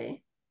worked all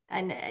day.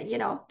 And, you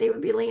know, they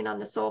would be laying on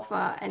the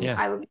sofa and Yeah.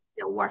 I would be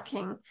still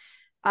working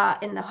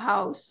in the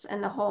house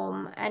and the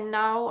home. And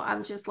now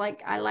I'm just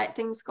like, I let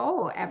things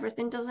go.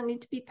 Everything doesn't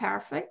need to be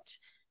perfect.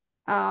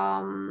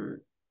 Um,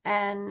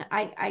 and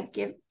I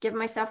give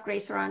myself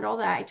grace around all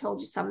that. I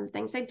told you some of the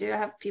things I do. I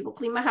have people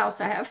clean my house.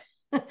 I have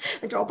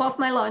I drop off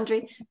my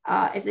laundry.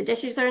 If the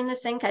dishes are in the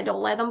sink, I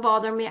don't let them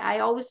bother me. I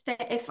always say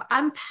if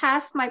I'm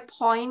past my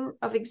point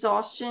of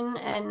exhaustion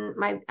and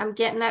I'm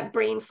getting that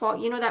brain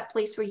fog, you know, that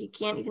place where you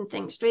can't even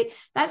think straight.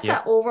 That's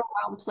Yep. that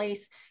overwhelmed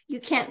place.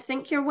 You can't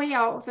think your way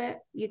out of it.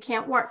 You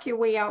can't work your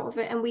way out of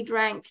it. And we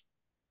drank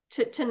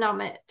to numb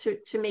it,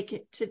 to make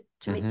it to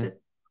make Mm-hmm. the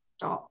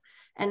stop.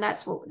 And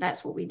that's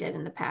what we did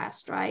in the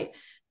past, right?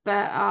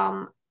 But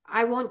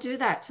I won't do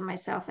that to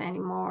myself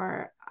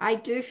anymore. I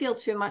do feel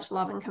too much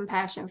love and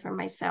compassion for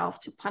myself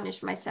to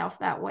punish myself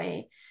that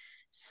way.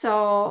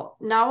 So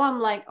now I'm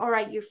like, all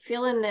right, you're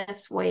feeling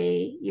this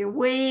way. You're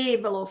way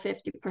below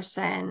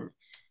 50%.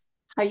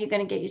 How are you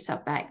going to get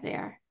yourself back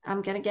there?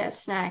 I'm going to get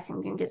a snack.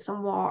 I'm going to get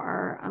some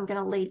water. I'm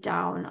going to lay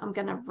down. I'm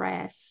going to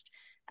rest.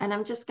 And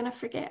I'm just going to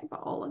forget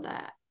about all of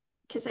that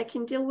because I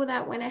can deal with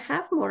that when I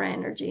have more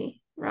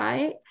energy,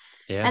 right?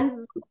 Yeah.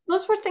 And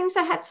those were things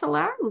I had to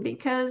learn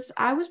because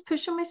I was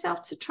pushing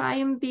myself to try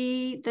and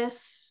be this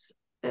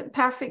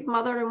perfect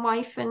mother and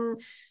wife and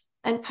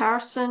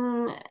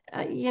person,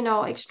 you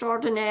know,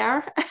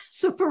 extraordinaire,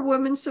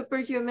 superwoman,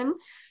 superhuman.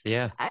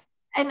 Yeah.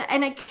 And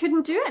I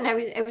couldn't do it. And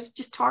I was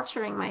just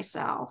torturing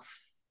myself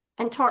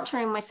and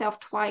torturing myself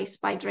twice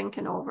by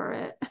drinking over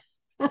it.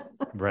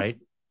 Right.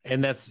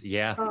 And that's,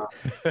 yeah. So,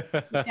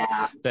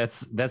 yeah.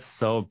 That's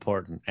so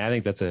important. I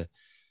think that's a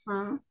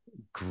Mm,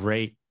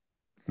 great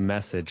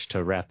message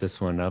to wrap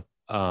this one up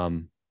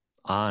on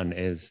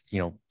is,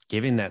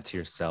 giving that to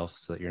yourself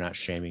so that you're not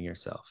shaming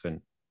yourself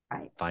and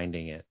right.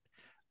 finding it,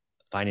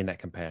 finding that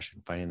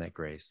compassion, finding that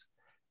grace,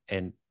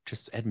 and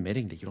just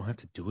admitting that you don't have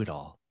to do it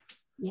all.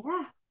 Yeah.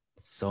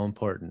 It's so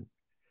important.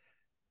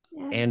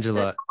 Yeah. The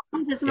Angela,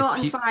 pond is if not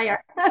on people,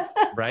 fire.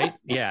 right?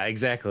 Yeah,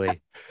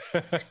 exactly.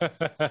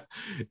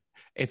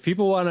 If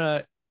people want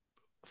to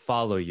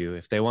follow you,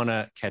 if they want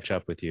to catch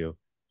up with you,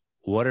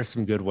 what are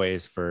some good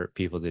ways for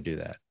people to do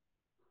that?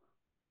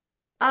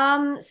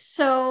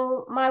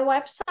 So my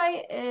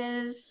website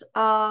is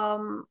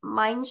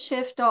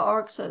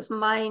mindshift.org. So it's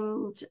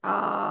mind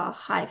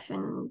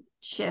hyphen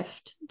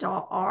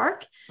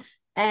shift.org.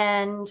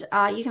 And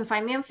you can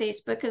find me on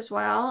Facebook as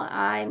well.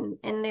 I'm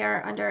in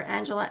there under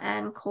Angela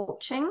Ann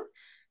Coaching.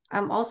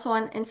 I'm also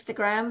on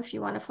Instagram if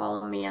you want to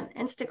follow me on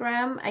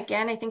Instagram.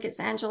 Again, I think it's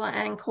Angela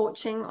Ann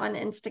Coaching on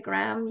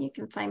Instagram. You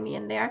can find me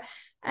in there.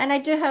 And I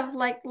do have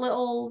like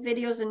little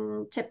videos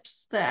and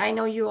tips that I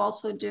know you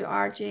also do,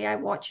 RJ. I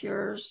watch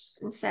yours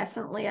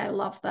incessantly. I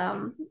love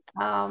them.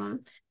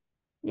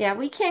 Yeah,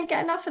 we can't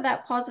get enough of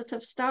that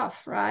positive stuff,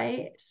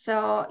 right?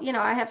 So, you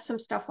know, I have some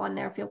stuff on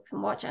there people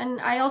can watch. And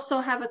I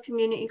also have a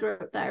community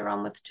group that I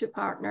run with two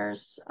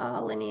partners,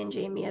 Lenny and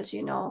Jamie, as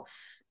you know.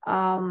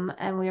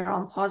 And we're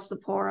on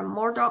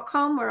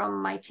pausethepourandmore.com. We're on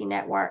Mighty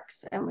Networks,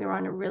 and we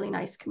run a really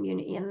nice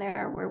community in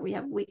there where we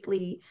have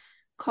weekly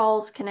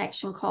calls,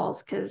 connection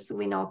calls, because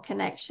we know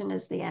connection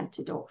is the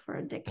antidote for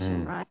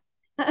addiction, Mm, right?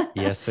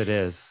 yes, it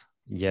is.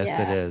 Yes,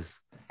 it Yeah. is.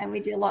 And we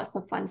do lots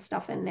of fun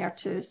stuff in there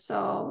too.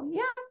 So,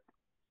 yeah,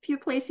 few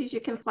places you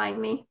can find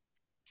me.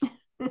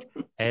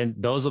 And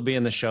those will be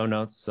in the show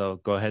notes. So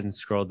go ahead and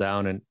scroll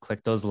down and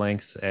click those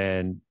links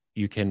and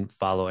you can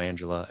follow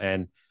Angela.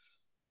 And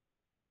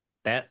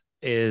that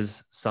is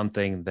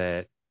something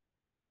that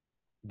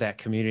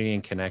community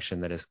and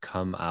connection that has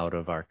come out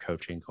of our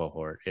coaching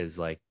cohort is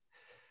like,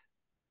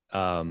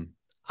 um,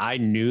 I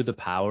knew the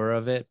power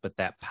of it, but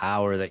that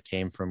power that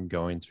came from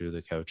going through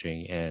the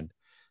coaching and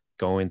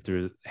going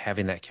through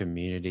having that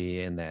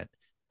community and that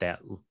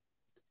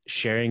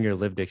sharing your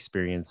lived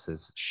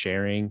experiences,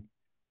 sharing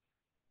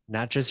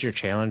not just your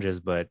challenges,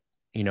 but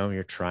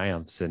your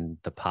triumphs and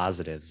the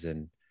positives.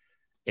 And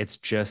it's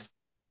just,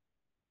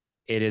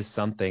 it is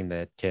something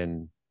that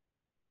can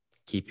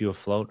keep you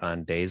afloat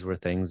on days where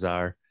things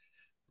are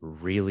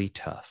really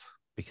tough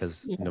because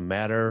Yeah. no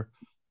matter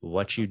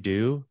what you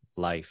do,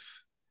 life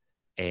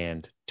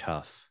and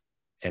tough.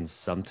 And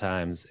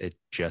sometimes it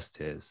just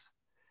is.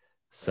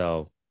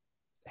 So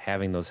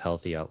having those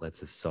healthy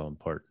outlets is so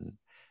important.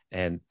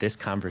 And this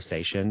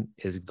conversation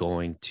is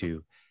going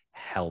to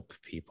help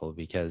people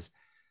because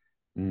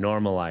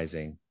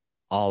normalizing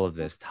all of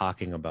this,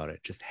 talking about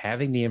it, just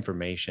having the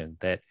information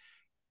that,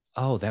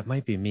 oh, that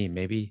might be me.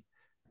 Maybe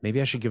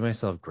I should give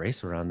myself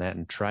grace around that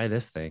and try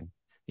this thing.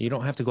 You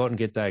don't have to go out and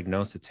get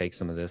diagnosed to take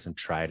some of this and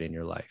try it in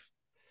your life.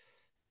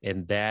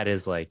 And that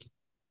is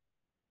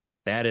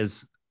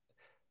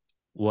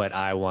what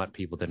I want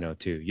people to know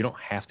too. You don't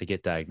have to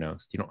get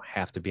diagnosed. You don't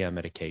have to be on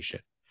medication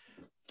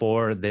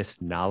for this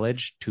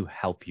knowledge to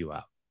help you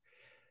out.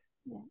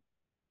 Yeah.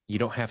 You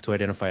don't have to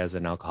identify as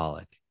an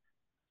alcoholic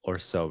or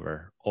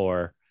sober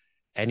or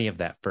any of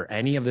that for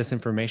any of this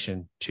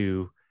information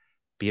to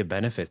be a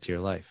benefit to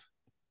your life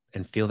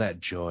and feel that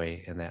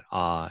joy and that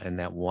awe and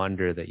that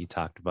wonder that you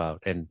talked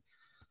about. And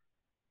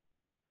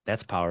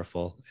that's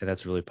powerful. And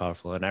that's really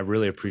powerful. And I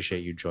really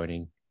appreciate you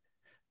joining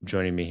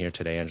me here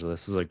today, Angela.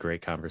 This was a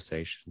great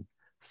conversation.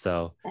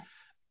 So,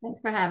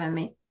 Thanks for having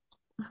me.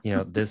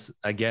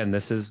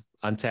 this is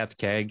Untapped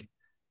Keg.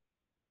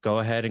 Go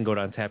ahead and go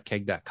to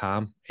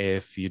untappedkeg.com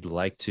if you'd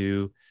like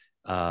to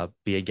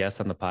be a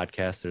guest on the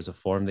podcast. There's a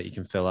form that you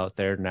can fill out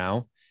there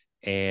now,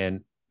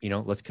 and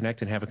let's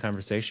connect and have a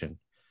conversation.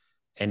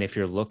 And if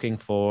you're looking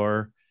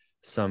for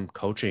some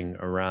coaching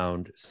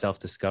around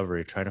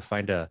self-discovery, trying to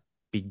find a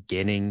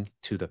beginning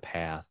to the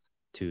path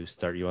to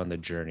start you on the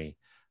journey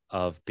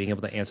of being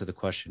able to answer the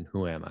question,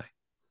 who am I?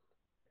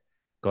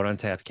 Go to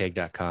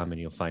untappedkeg.com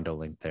and you'll find a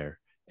link there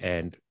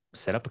and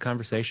set up a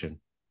conversation,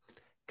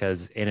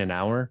 because in an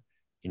hour,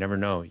 you never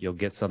know, you'll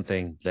get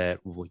something that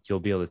you'll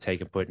be able to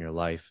take and put in your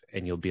life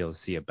and you'll be able to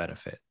see a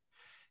benefit.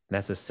 And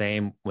that's the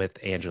same with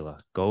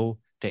Angela. Go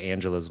to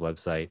Angela's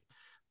website,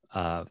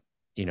 uh,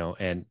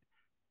 and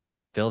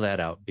fill that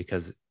out,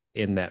 because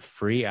in that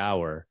free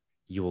hour,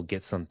 you will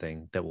get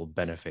something that will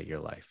benefit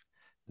your life.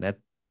 And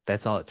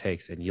that's all it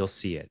takes, and you'll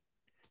see it.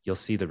 You'll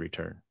see the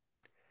return.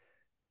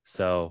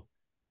 So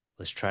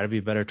let's try to be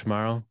better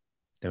tomorrow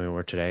than we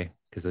were today,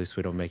 because at least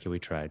we don't make it, we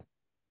tried.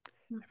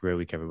 Have a great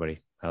week,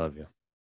 everybody. I love you.